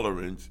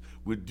tolerance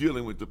with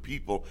dealing with the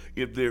people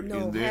if they're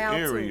in their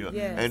area,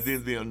 and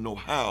then they'll know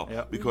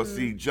how. Because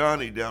see,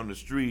 Johnny down the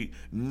street,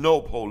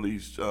 no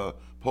police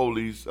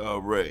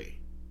Ray.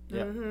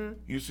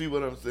 You see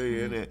what I'm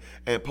saying?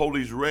 And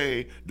Police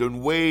Ray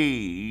done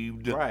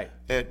waved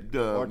at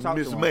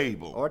Miss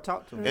Mabel. Or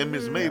talk to him. And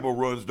Miss Mabel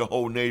runs the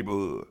whole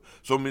neighborhood.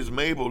 So Miss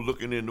Mabel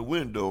looking in the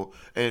window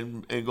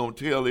and gonna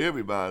tell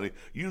everybody,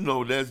 you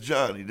know, that's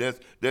Johnny.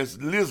 That's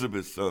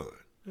Elizabeth's son.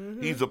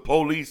 He's a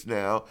police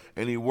now,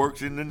 and he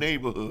works in the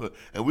neighborhood,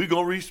 and we're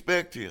gonna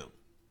respect him.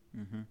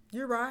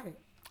 You're right.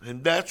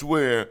 And that's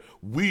where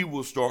we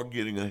will start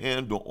getting a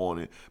handle on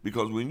it,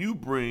 because when you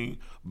bring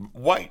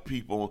white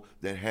people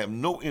that have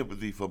no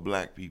empathy for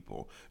black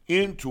people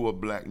into a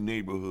black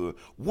neighborhood,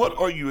 what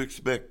are you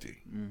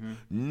expecting?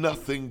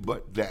 Nothing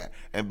but that.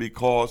 And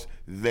because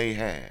they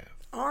have.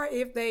 Or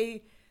if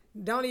they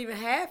don't even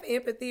have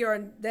empathy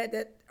or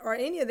that or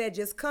any of that,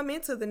 just come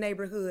into the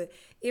neighborhood.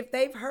 If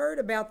they've heard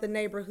about the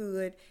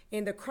neighborhood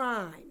and the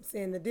crimes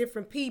and the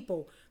different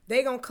people,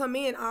 they're going to come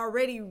in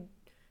already.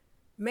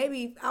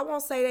 Maybe, I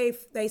won't say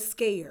they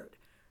scared.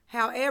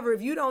 However,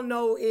 if you don't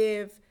know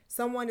if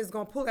someone is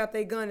going to pull out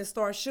their gun and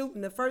start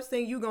shooting, the first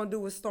thing you're going to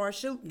do is start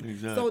shooting.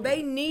 Exactly. So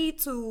they need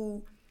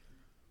to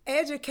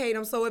educate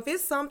them. So if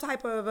it's some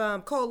type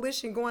of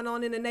coalition going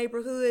on in the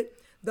neighborhood,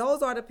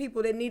 those are the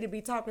people that need to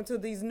be talking to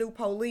these new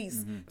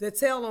police to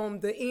tell them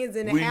the ins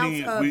and the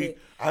outs of it.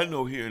 I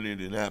know here in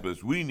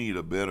Indianapolis, we need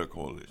a better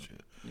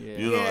coalition.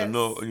 You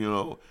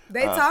know,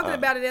 they talking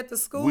about it at the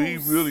schools. We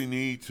really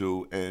need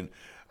to, and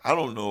I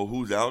don't know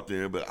who's out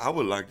there, but I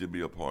would like to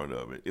be a part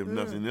of it, if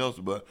nothing else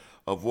but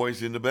a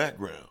voice in the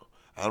background.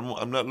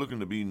 I'm not looking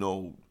to be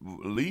no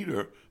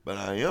leader, but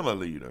I am a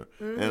leader,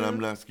 and I'm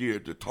not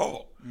scared to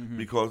talk,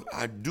 because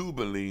I do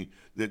believe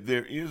that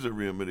there is a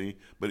remedy.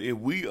 But if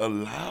we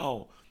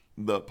allow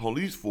the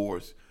police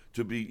force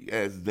to be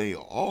as they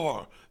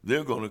are,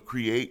 they're going to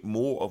create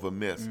more of a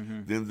mess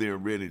than they're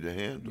ready to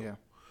handle.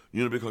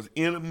 You know, because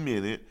in a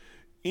minute,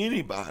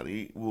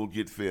 anybody will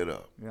get fed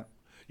up.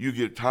 You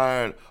get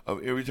tired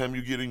of every time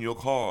you get in your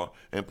car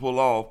and pull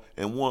off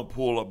and one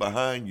pull up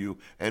behind you,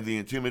 and the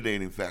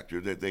intimidating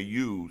factor that they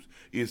use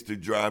is to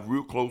drive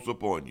real close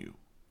up on you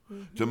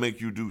to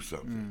make you do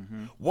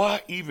something.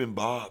 Why even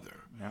bother?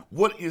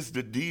 What is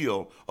the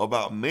deal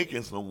about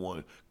making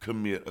someone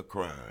commit a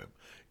crime?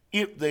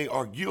 If they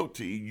are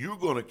guilty, you're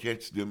going to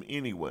catch them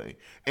anyway.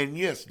 And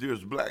yes,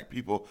 there's black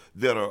people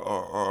that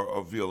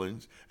are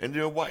villains, and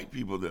there are white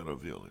people that are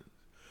villains.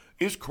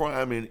 It's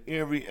crime in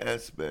every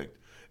aspect.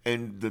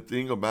 And the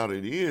thing about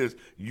it is,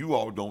 you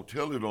all don't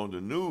tell it on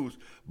the news,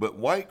 but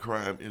white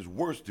crime is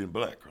worse than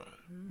black crime.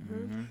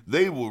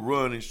 They will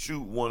run and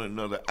shoot one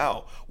another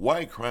out.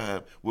 White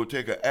crime will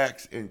take an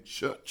axe and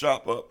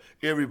chop up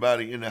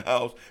everybody in the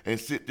house and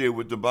sit there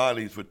with the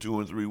bodies for 2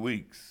 and 3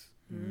 weeks.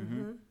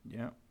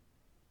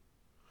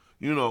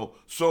 You know,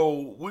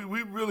 so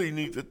we really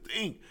need to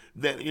think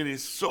that it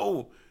is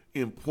so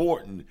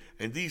important.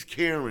 And these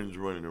Karens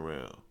running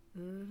around,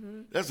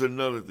 that's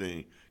another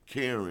thing,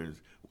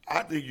 Karens.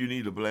 I think you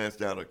need to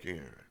blast out a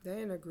Karen. They're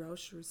in a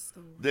grocery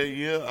store.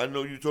 I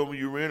know you told me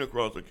you ran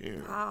across a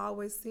Karen. I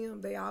always see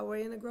them. They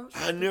always in the grocery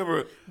store. I don't pay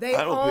attention. They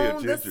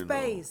own the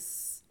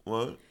space.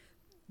 What?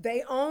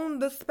 They own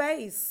the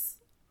space.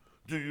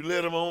 Do you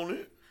let them own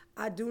it?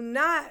 I do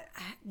not.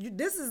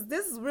 This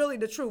is really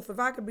the truth, if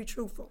I could be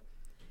truthful.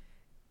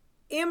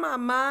 In my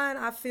mind,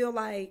 I feel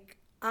like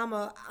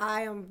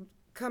I am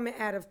coming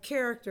out of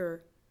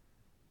character,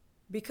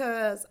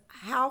 because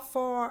how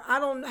far, I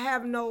don't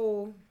have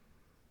no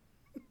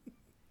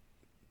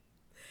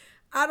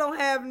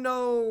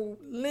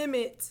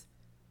limit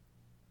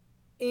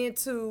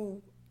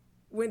into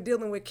when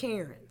dealing with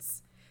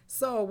Karens.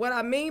 So what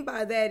I mean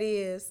by that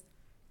is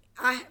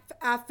I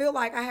feel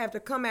like I have to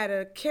come out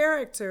of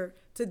character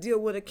to deal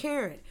with a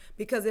Karen,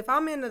 because if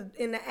I'm in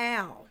the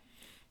aisle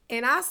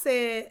and I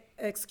said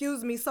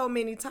excuse me so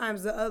many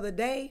times the other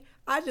day,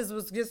 I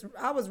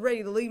was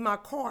ready to leave my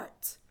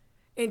cart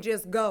and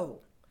just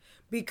go,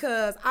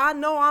 because I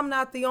know I'm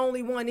not the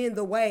only one in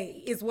the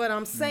way, is what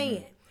I'm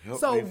saying.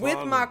 So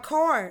with my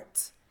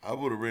cart, I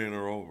would have ran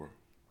her over.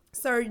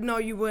 Sir, no,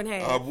 you wouldn't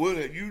have. I would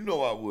have. You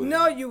know I would have.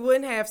 No, you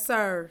wouldn't have,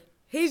 sir.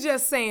 He's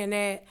just saying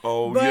that.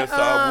 Oh, but, yes,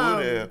 I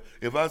would have.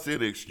 If I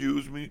said,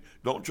 excuse me,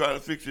 don't try to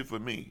fix it for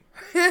me.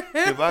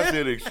 If I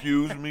said,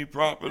 excuse me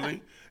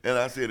properly, and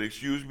I said,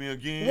 excuse me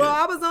again. Well,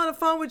 I was on the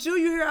phone with you.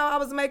 You hear I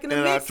was making a mixtape.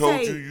 And I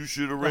told you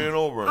should have ran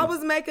over. I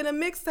was making a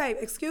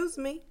mixtape. Excuse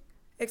me.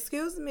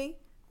 Excuse me.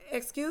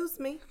 Excuse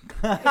me.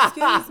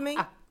 Excuse me.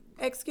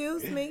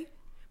 Excuse me.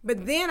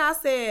 But then I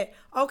said,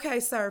 okay,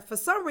 sir, for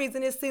some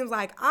reason it seems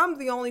like I'm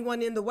the only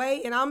one in the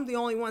way and I'm the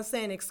only one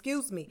saying,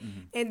 excuse me. Mm-hmm.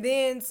 And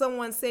then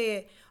someone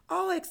said,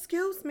 oh,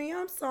 excuse me,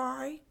 I'm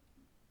sorry.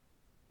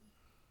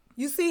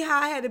 You see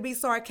how I had to be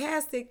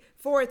sarcastic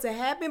for it to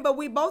happen, but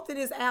we both did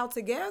this out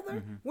together.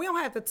 Mm-hmm. We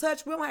don't have to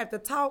touch. We don't have to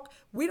talk.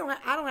 I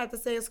don't have to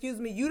say excuse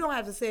me. You don't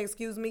have to say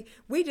excuse me.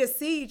 We just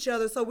see each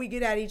other so we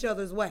get out each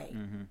other's way.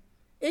 Mm-hmm.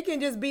 It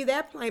can just be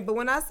that plain. But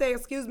when I say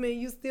excuse me,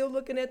 you still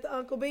looking at the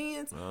Uncle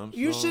Ben's.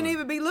 You shouldn't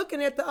even be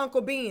looking at the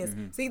Uncle Ben's.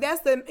 Mm-hmm. See,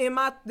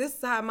 this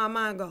is how my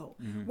mind goes.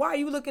 Mm-hmm. Why are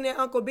you looking at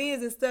Uncle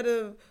Ben's instead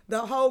of the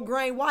whole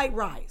grain white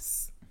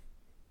rice?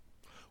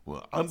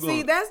 Well, I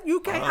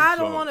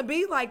don't want to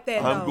be like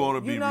that. I'm going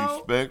to be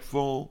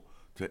respectful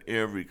to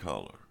every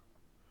color.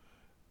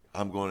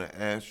 I'm going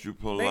to ask you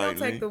politely. They don't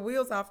take the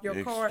wheels off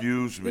your car.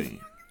 Excuse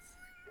me.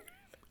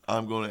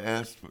 I'm going to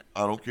ask.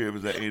 I don't care if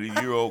it's an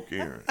 80-year-old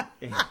Karen.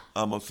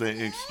 I'm going to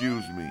say,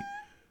 excuse me.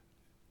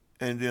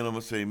 And then I'm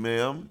going to say,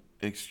 ma'am,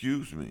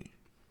 excuse me.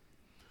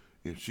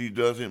 If she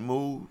doesn't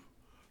move,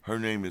 her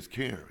name is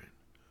Karen.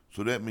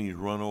 So that means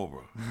run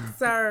over.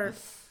 Sir.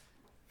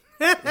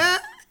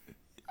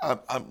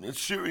 I'm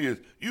serious.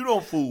 You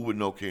don't fool with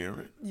no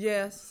Karen.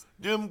 Yes.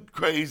 Them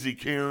crazy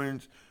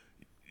Karens,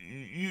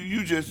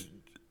 you just...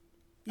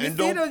 You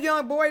see the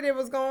young boy that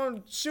was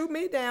going to shoot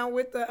me down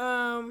with the...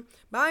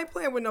 But I ain't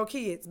playing with no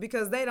kids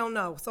because they don't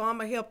know. So I'm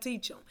going to help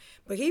teach them.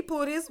 But he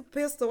pulled his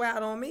pistol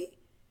out on me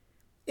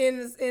in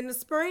the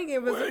spring.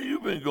 Where you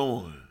been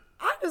going?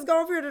 I just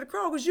go over here to the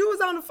Crow because you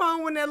was on the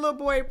phone when that little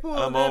boy pulled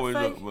I'm always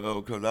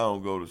because I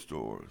don't go to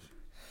stores.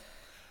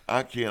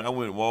 I can't. I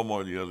went to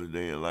Walmart the other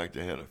day and like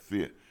they had a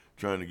fit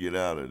trying to get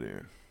out of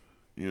there.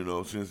 You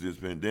know, since this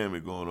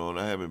pandemic going on,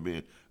 I haven't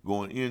been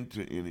going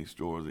into any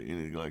stores or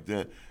anything like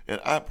that. And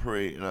I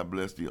pray and I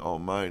bless the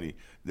Almighty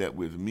that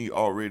with me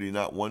already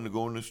not wanting to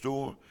go in the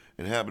store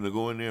and having to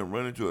go in there and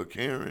run into a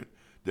Karen,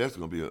 that's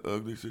going to be an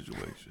ugly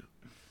situation.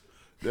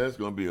 That's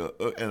going to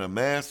be and a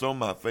mask on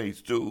my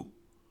face too.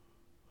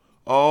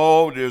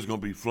 Oh, there's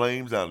going to be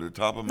flames out of the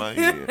top of my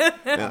head.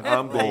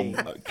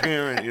 And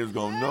Karen is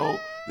going to know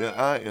that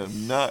I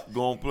am not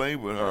going to play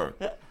with her.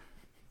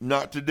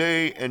 Not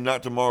today and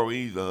not tomorrow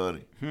either,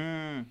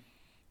 honey.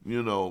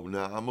 You know,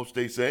 now I'm going to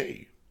stay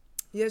safe.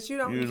 Yes, you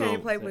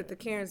can't play with the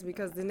Karens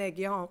because then they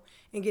get home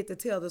and get to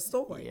tell the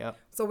story. Yep.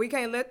 So we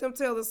can't let them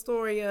tell the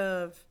story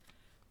of,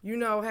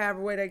 however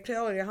way they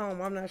tell it at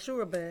home. I'm not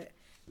sure, but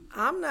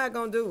I'm not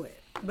going to do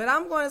it. But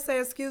I'm going to say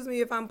excuse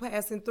me if I'm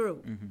passing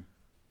through.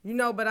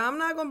 Mm-hmm. But I'm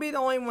not going to be the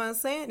only one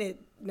saying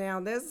it. Now,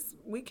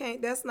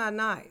 that's not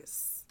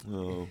nice.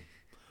 Oh,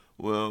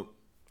 well,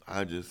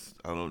 I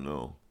don't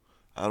know.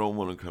 I don't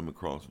want to come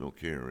across no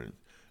Karen.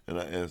 And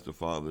I ask the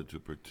Father to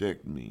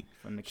protect me,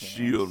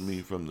 shield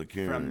me from the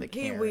Karen.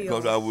 He will.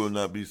 Because I will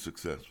not be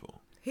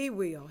successful. He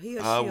will.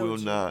 I will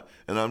not.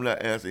 And I'm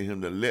not asking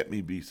him to let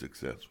me be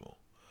successful.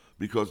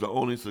 Because the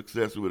only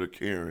success with a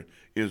Karen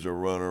is to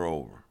run her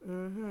over.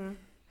 Mm-hmm.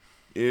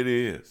 It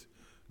is.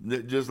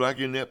 Just like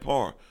in that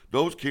park.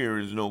 Those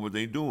Karens know what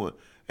they're doing.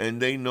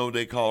 And they know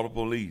they call the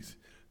police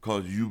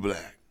because you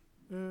black.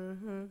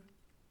 Mm-hmm.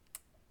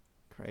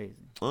 Crazy.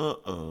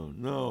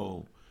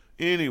 No.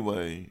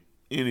 Anyway,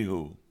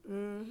 anywho,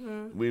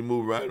 we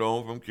move right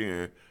on from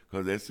Karen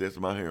because that sets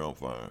my hair on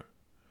fire.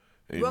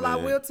 Amen. Well, I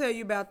will tell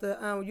you about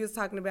you was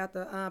talking about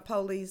the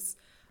police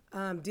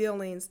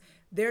dealings.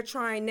 They're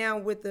trying now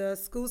with the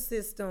school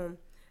system.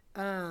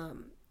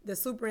 The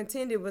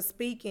superintendent was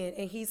speaking,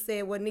 and he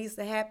said what needs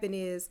to happen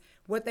is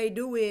what they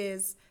do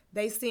is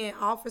they send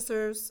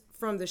officers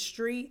from the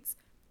streets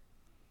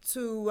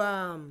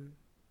to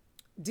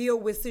deal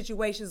with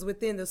situations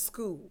within the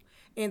school.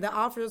 And the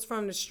officers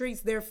from the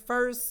streets, their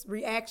first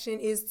reaction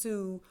is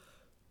to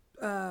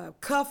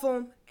cuff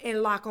them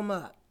and lock them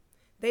up.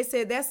 They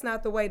said that's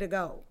not the way to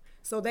go.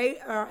 So they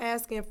are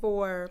asking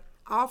for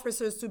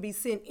officers to be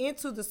sent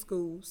into the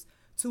schools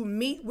to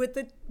meet with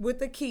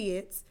the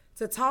kids,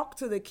 to talk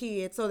to the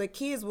kids so the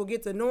kids will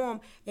get to know them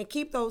and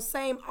keep those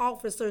same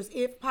officers,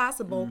 if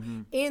possible,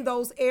 in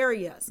those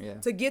areas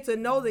to get to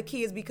know the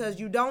kids because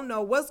you don't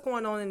know what's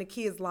going on in the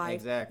kids' life.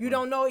 Exactly. You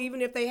don't know even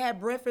if they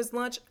had breakfast,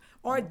 lunch,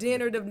 or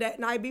dinner that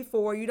night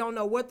before. You don't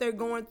know what they're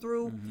going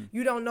through.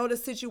 You don't know the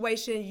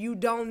situation. You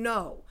don't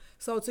know.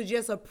 So to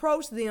just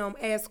approach them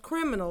as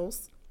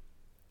criminals,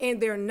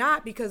 and they're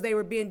not because they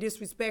were being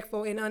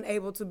disrespectful and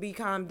unable to be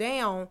calmed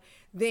down,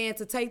 then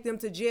to take them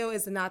to jail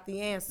is not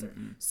the answer.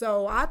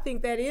 So I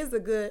think that is a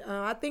good,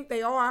 I think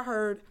they are. I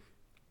heard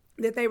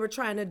that they were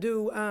trying to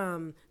do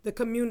the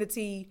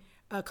community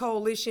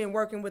coalition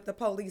working with the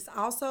police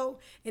also.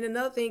 And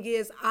another thing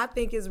is, I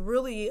think it's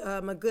really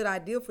a good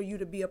idea for you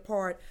to be a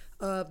part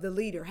of the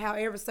leader.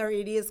 However, sir,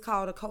 it is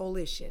called a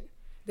coalition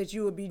that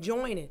you will be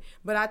joining.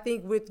 But I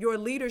think with your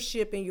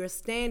leadership and your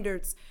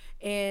standards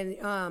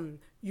and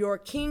your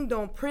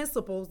kingdom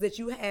principles that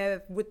you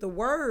have with the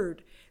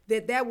word,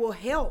 that will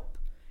help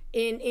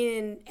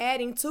in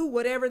adding to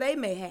whatever they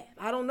may have.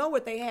 I don't know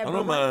what they have.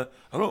 I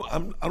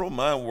don't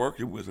mind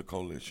working with a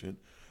coalition.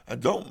 I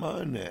don't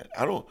mind that.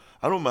 I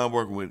don't mind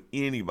working with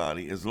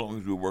anybody as long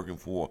as we're working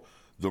for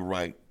the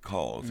right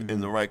cause. Mm-hmm.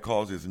 And the right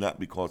cause is not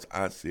because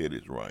I said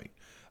it's right.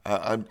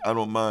 I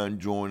don't mind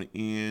joining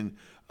in.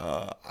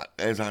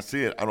 As I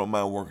said, I don't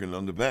mind working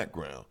on the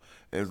background.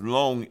 As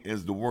long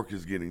as the work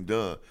is getting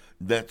done,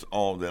 that's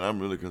all that I'm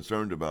really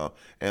concerned about.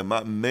 And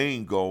my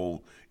main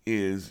goal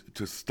is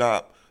to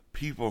stop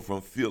people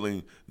from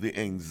feeling the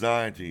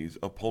anxieties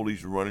of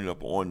police running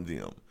up on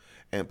them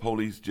and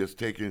police just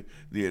taking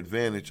the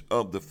advantage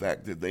of the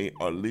fact that they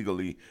are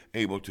legally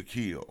able to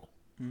kill.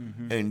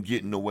 Mm-hmm. And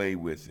getting away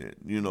with it.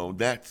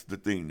 That's the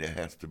thing that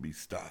has to be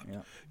stopped.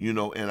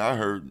 Yeah. And I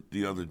heard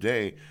the other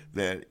day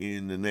that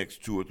in the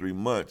next 2 or 3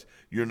 months,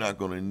 you're not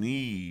going to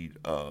need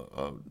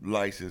a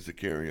license to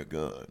carry a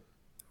gun.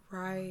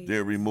 Right.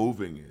 They're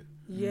removing it.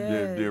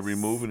 Yes. They're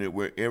removing it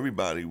where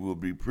everybody will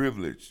be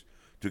privileged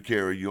to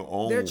carry your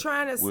own. They're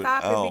trying to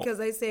stop it because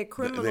they said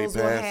criminals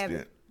will have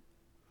it.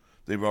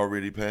 They've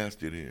already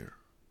passed it here.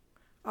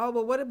 Oh,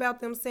 but what about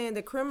them saying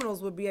the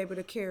criminals would be able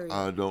to carry it?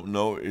 I don't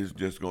know. It's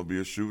just going to be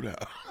a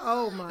shootout.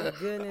 Oh, my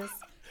goodness.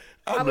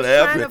 I'm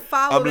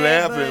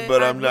laughing.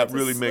 But I'm not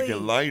really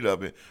making light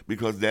of it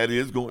because that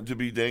is going to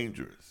be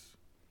dangerous.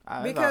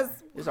 Because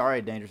it's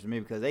already dangerous to me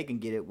because they can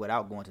get it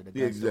without going to the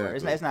gun store.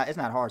 It's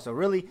not hard. So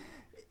really,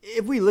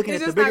 if we looking at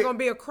the bigger, it's just not going to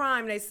be a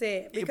crime, they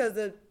said, because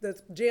the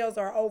jails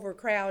are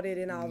overcrowded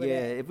and all of that.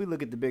 Yeah, if we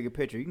look at the bigger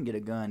picture, you can get a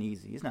gun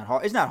easy. It's not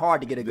hard. It's not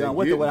hard to get a gun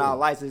with or without a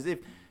license.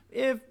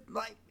 If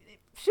like.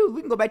 Shoot,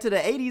 we can go back to the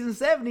 80s and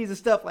 70s and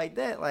stuff like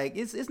that. Like,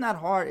 it's not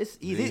hard. It's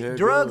easy.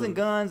 Drugs and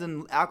guns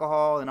and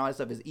alcohol and all that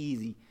stuff is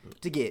easy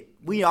to get.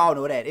 We all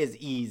know that. It's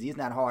easy. It's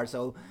not hard.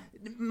 So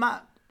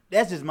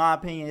that's just my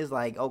opinion. It's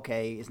like,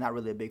 okay, it's not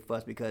really a big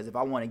fuss because if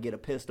I want to get a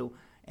pistol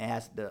and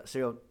ask the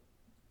serial,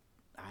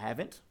 I have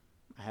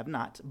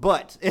not.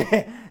 But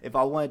if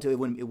I wanted to, it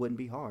wouldn't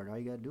be hard. All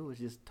you got to do is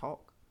just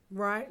talk.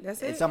 Right,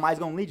 that's it. And somebody's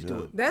gonna lead you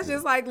to it. That's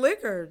just like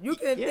liquor. You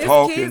can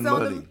Kids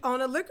on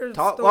the liquor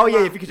store. Oh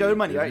yeah, if you can show the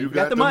money, right? You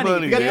got the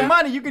money. You got the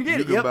money. You can get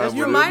it. Yep,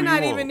 you might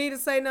not even need to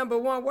say number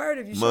one word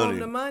if you show them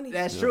the money.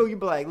 That's true. You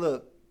be like,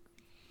 look,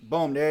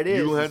 boom, there it is.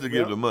 You don't have to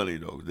give the money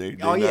though.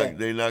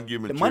 They're not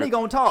giving the money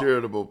gonna talk.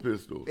 Charitable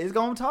pistols. It's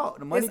gonna talk.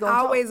 The money it's gonna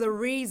talk. It's always a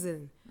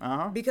reason.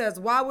 Because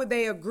why would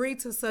they agree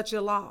to such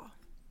a law?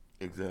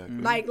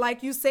 Exactly.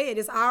 Like you said,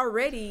 it's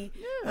already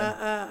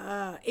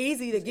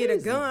easy to get a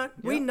gun.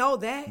 Yep. We know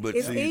that. But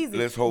it's easy.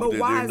 Let's hope that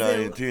they're not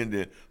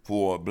intending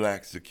for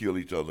blacks to kill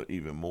each other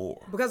even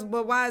more.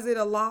 But why is it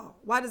a law?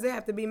 Why does it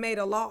have to be made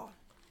a law?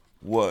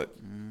 What?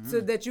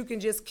 So that you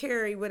can just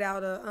carry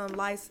without a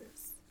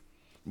license.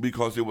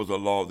 Because it was a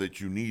law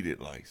that you needed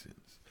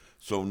license.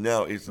 So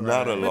now it's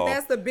not a law. But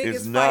that's the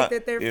biggest fight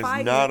that they're fighting.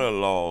 It's not a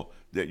law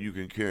that you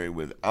can carry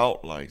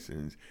without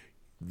license.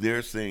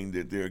 They're saying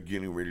that they're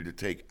getting ready to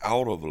take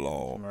out of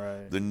law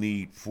the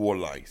need for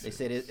license. They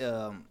said it.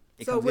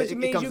 So which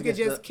means you can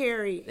just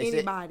carry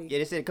anybody.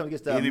 They said it comes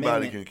against the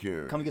anybody amendment. Can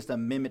carry. Comes against the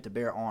amendment to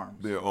bear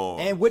arms. Bear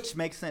arms. And which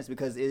makes sense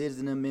because it is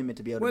an amendment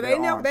to be able to bear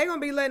arms. They're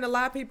gonna be letting a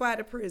lot of people out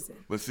of prison.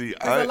 But see,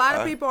 a lot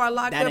of people are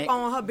locked up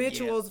on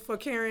habituals for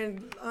carrying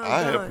guns. I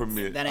have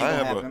permit. That ain't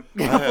gonna happen.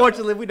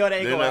 Unfortunately, we know that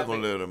ain't gonna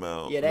happen. They're not gonna let them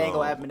out. Yeah, that ain't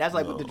gonna happen. That's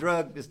like with the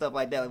drug and stuff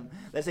like that.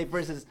 Let's say, for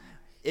instance,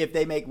 if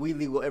they make weed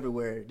legal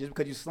everywhere, just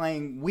because you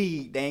slang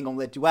weed, they ain't gonna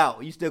let you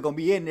out. You still gonna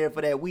be in there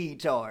for that weed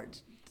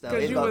charge.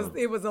 Because it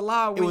was a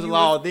law. It was a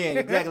law then.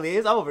 Exactly.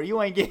 It's over.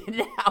 You ain't getting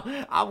it out.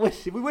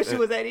 We wish it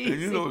was that easy.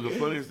 And you know the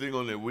funniest thing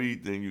on that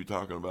weed thing you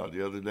talking about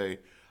the other day?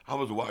 I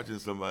was watching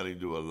somebody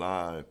do a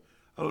live.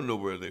 I don't know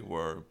where they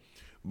were,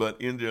 but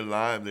in their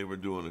live they were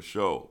doing a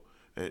show,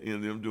 and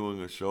in them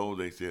doing a show,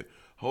 they said,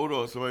 "Hold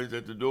on, somebody's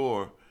at the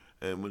door."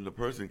 And when the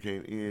person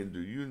came in,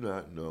 do you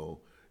not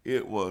know?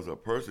 It was a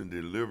person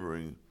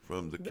delivering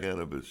from the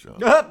cannabis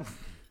shop.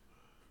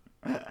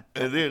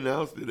 And they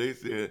announced it. They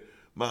said,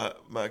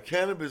 my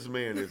cannabis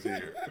man is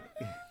here.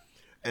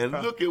 And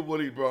look at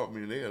what he brought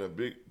me. And they had a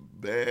big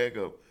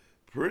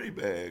pretty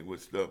bag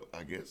with stuff,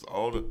 I guess,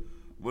 all the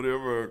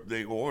whatever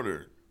they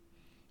ordered.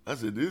 I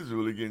said, this is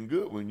really getting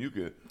good when you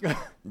can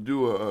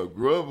do a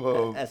grub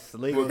hub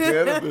for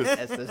cannabis.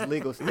 That's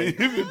legal state.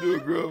 You can do a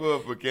grub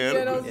hub for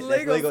cannabis. Yeah,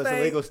 legal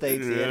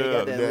states. Yeah, they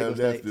got that legal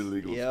that's the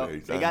legal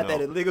states. They got that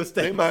in legal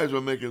states. They might as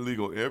well make it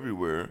legal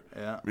everywhere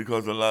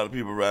because a lot of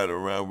people ride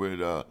around with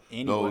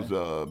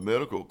those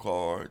medical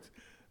cards.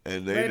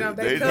 And they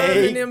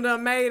cousin them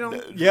done made them.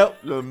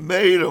 They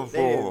made them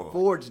for them.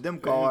 Forged them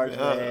cards,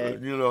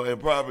 man. And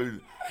probably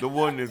the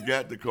one that's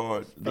got the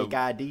cards, fake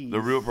IDs.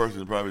 The real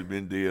person's probably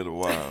been dead a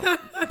while.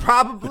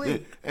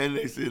 Probably. And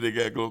they say they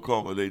got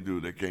glaucoma. They do.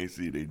 They can't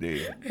see. They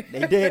dead.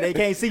 They dead. They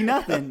can't see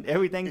nothing.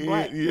 Everything's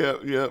black.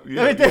 Yep. That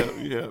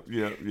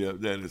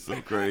is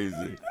so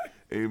crazy.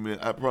 Amen.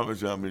 I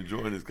promise you, I'm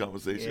enjoying this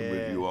conversation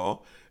with you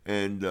all.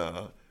 And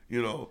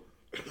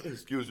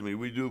excuse me.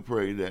 We do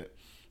pray that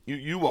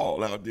you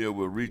all out there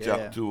will reach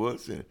out to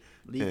us and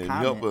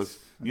help us,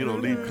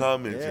 leave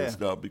comments and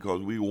stuff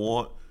because we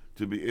want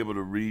to be able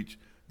to reach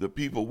the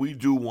people, we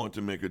do want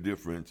to make a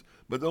difference,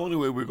 but the only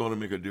way we're going to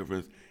make a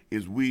difference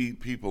is we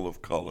people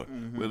of color,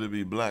 whether it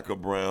be black or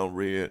brown,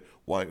 red,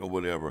 white, or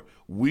whatever.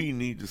 We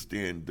need to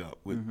stand up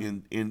with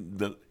in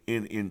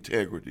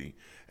integrity,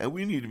 and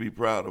we need to be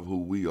proud of who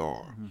we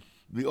are.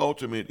 The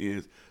ultimate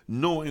is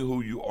knowing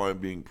who you are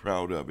and being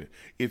proud of it.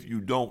 If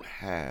you don't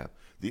have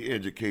the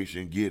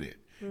education, get it.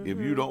 If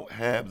you don't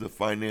have the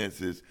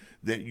finances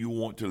that you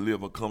want to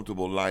live a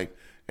comfortable life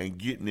and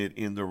getting it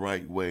in the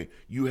right way,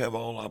 you have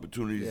all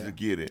opportunities to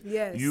get it.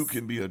 Yes. You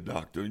can be a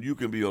doctor, you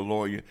can be a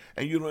lawyer,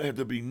 and you don't have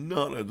to be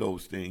none of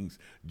those things.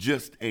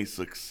 Just a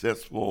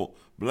successful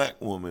black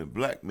woman,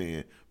 black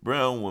man,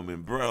 brown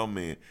woman, brown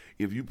man.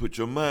 If you put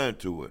your mind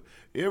to it,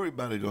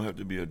 everybody don't have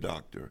to be a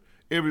doctor.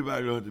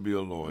 Everybody don't have to be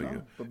a lawyer.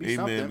 No, but be Amen.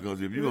 something.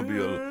 Because if you're going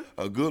to be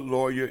a good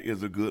lawyer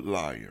is a good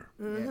liar.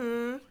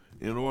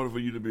 In order for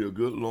you to be a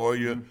good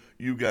lawyer,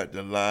 you got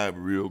to lie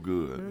real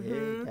good. Yeah,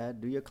 you gotta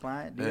do your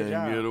client, do your And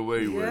job. get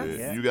away with Yes. it.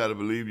 Yeah. You got to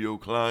believe your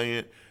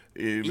client,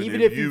 even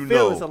if you feel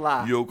know it's a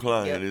lie. your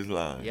client Yep. is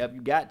lying. Yep,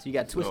 you got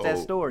to twist that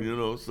story. I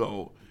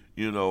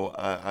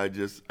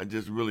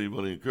just really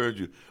want to encourage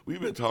you. We've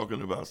been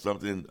talking about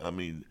something. I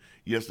mean,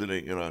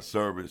 yesterday in our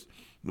service,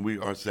 we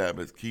are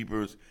Sabbath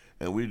keepers,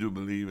 and we do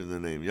believe in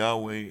the name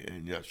Yahweh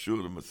and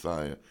Yeshua the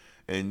Messiah.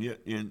 And yet,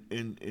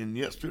 in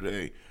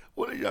yesterday,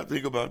 what did y'all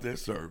think about that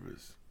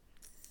service?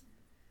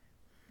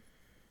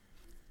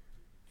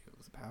 It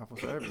was a powerful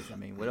service. I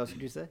mean, what else did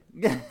you say?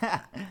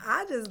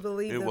 I just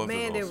believe It the was an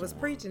man that awesome was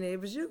one. preaching it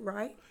was you,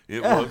 right?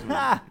 It was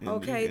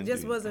Okay, indeed.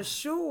 just was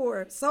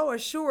so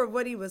assured of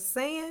what he was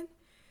saying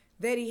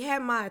that he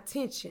had my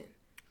attention.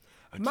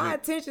 My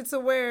attention to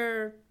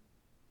where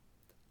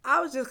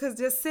I was could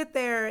just sit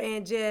there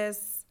and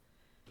just,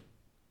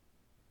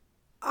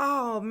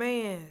 oh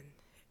man,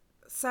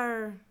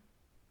 sir,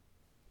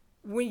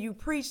 when you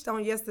preached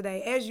on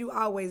yesterday, as you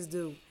always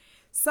do,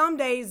 some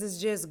days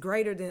is just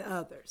greater than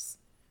others.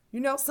 You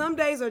know, some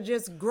days are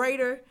just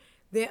greater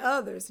than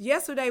others.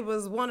 Yesterday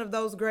was one of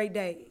those great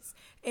days.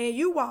 And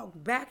you walk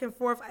back and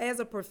forth as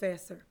a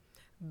professor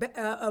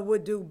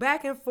would do,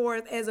 back and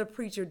forth as a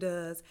preacher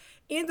does,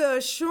 in the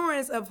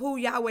assurance of who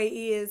Yahweh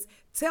is,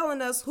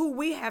 telling us who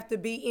we have to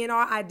be in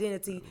our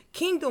identity,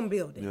 kingdom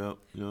building,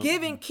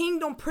 giving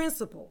kingdom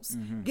principles,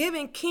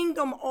 giving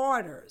kingdom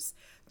orders,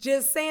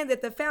 just saying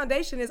that the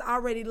foundation is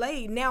already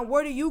laid. Now,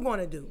 what are you going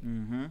to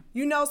do?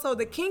 You know, so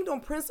the kingdom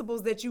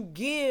principles that you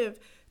give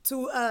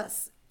to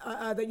us,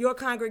 your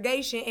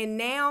congregation, and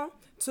now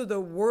to the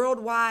World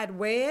Wide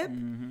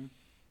Web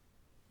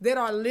that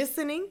are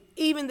listening,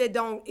 even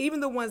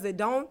the ones that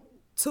don't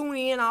tune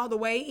in all the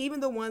way,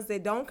 even the ones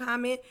that don't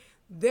comment,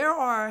 there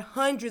are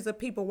hundreds of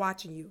people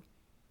watching you,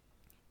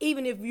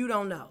 even if you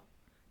don't know.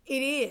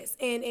 It is.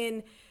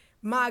 And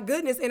my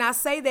goodness, and I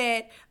say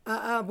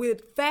that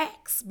with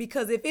facts,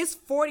 because if it's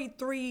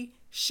 43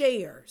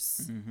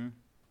 shares,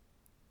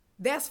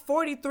 that's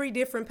 43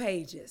 different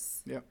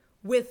pages. Yep.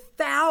 With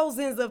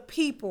thousands of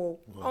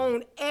people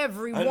on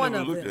every one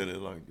of them. I never looked at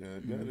it like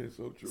that. That is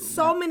so true.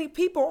 So many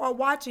people are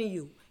watching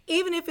you.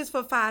 Even if it's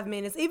for 5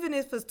 minutes, even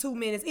if it's 2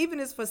 minutes, even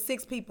if it's for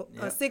 6 people,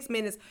 6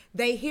 minutes,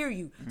 they hear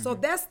you. So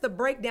that's the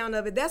breakdown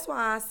of it. That's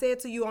why I said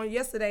to you on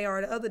yesterday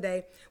or the other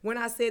day when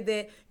I said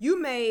that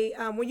you may,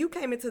 when you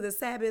came into the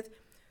Sabbath,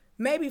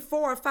 maybe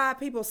 4 or 5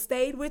 people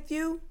stayed with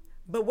you,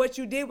 but what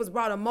you did was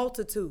brought a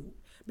multitude.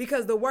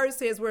 Because the word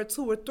says where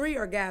 2 or 3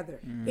 are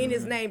gathered in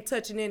his name,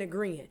 touching and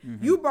agreeing.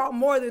 You brought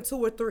more than 2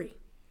 or 3.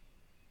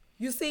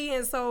 You see,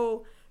 and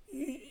so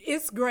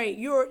it's great.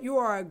 You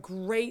are a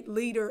great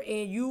leader,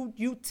 and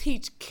you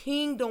teach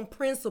kingdom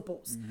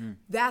principles.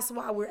 That's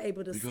why we're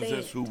able to stand. Because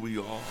that's who we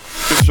are.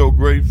 We're so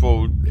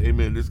grateful.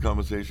 Amen. This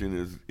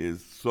conversation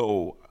is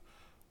so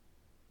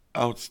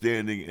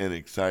outstanding and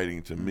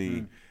exciting to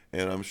me,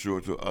 and I'm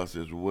sure to us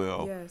as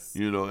well. Yes.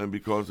 You know, and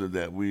because of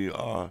that, we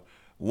are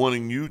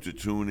wanting you to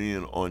tune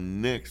in on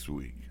next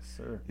week. Yes,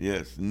 sir.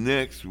 Yes,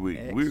 next week.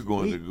 We're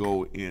going to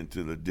go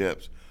into the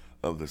depths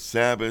of the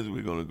Sabbath.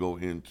 We're going to go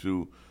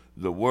into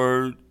the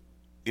word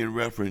in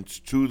reference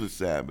to the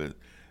Sabbath.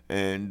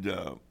 And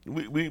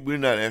we're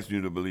not asking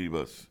you to believe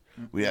us.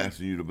 We're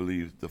asking you to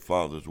believe the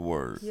Father's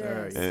word.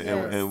 Yes,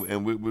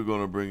 And we're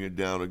going to bring it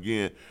down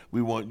again.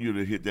 We want you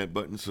to hit that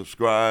button,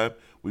 subscribe.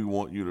 We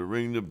want you to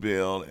ring the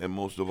bell. And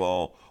most of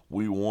all,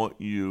 we want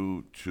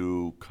you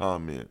to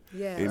comment.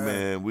 Yes.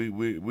 Amen.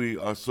 We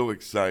are so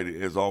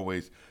excited, as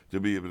always, to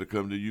be able to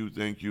come to you.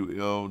 Thank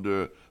you,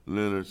 Elder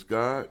Leonard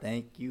Scott.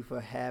 Thank you for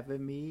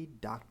having me,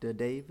 Dr.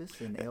 Davis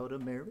and Elder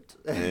Merritt.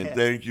 And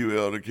thank you,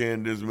 Elder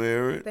Candace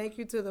Merritt. Thank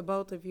you to the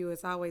both of you.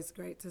 It's always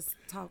great to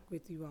talk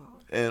with you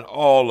all. And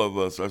all of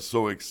us are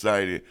so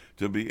excited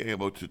to be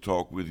able to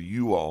talk with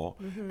you all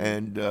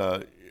and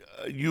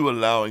you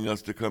allowing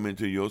us to come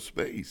into your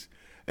space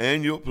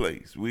and your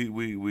place.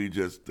 We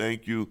just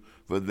thank you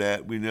for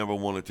that. We never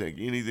want to take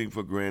anything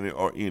for granted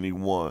or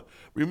anyone.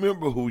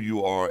 Remember who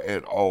you are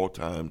at all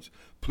times.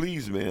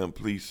 Please, ma'am,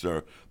 please,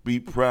 sir, be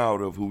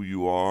proud of who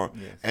you are.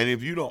 Yes. And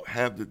if you don't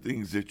have the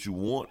things that you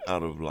want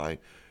out of life,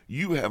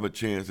 You have a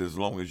chance as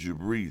long as you're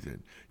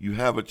breathing. You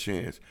have a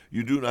chance.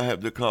 You do not have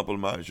to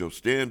compromise your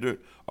standard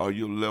or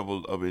your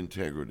level of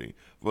integrity.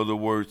 For the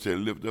word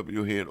said, lift up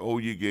your head, O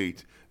ye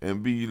gates,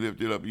 and be ye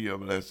lifted up, ye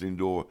everlasting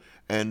door,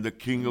 and the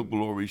King of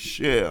glory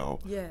shall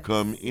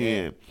come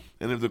in.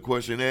 And if the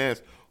question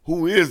asks,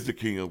 who is the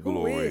King of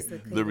glory?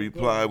 The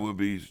reply will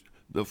be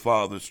the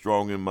Father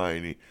strong and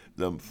mighty,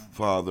 the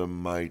Father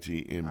mighty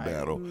in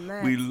battle.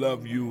 We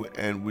love you,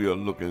 and we are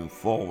looking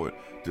forward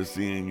to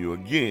seeing you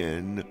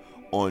again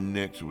on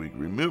next week.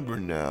 Remember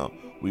now,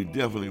 we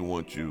definitely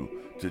want you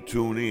to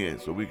tune in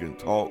so we can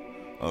talk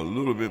a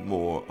little bit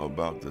more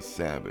about the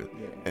Sabbath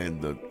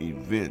and the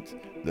events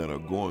that are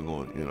going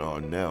on in our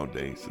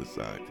nowadays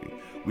society.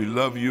 We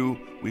love you,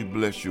 we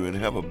bless you, and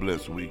have a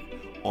blessed week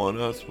on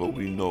us, for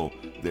we know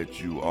that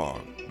you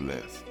are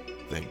blessed.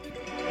 Thank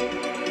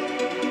you.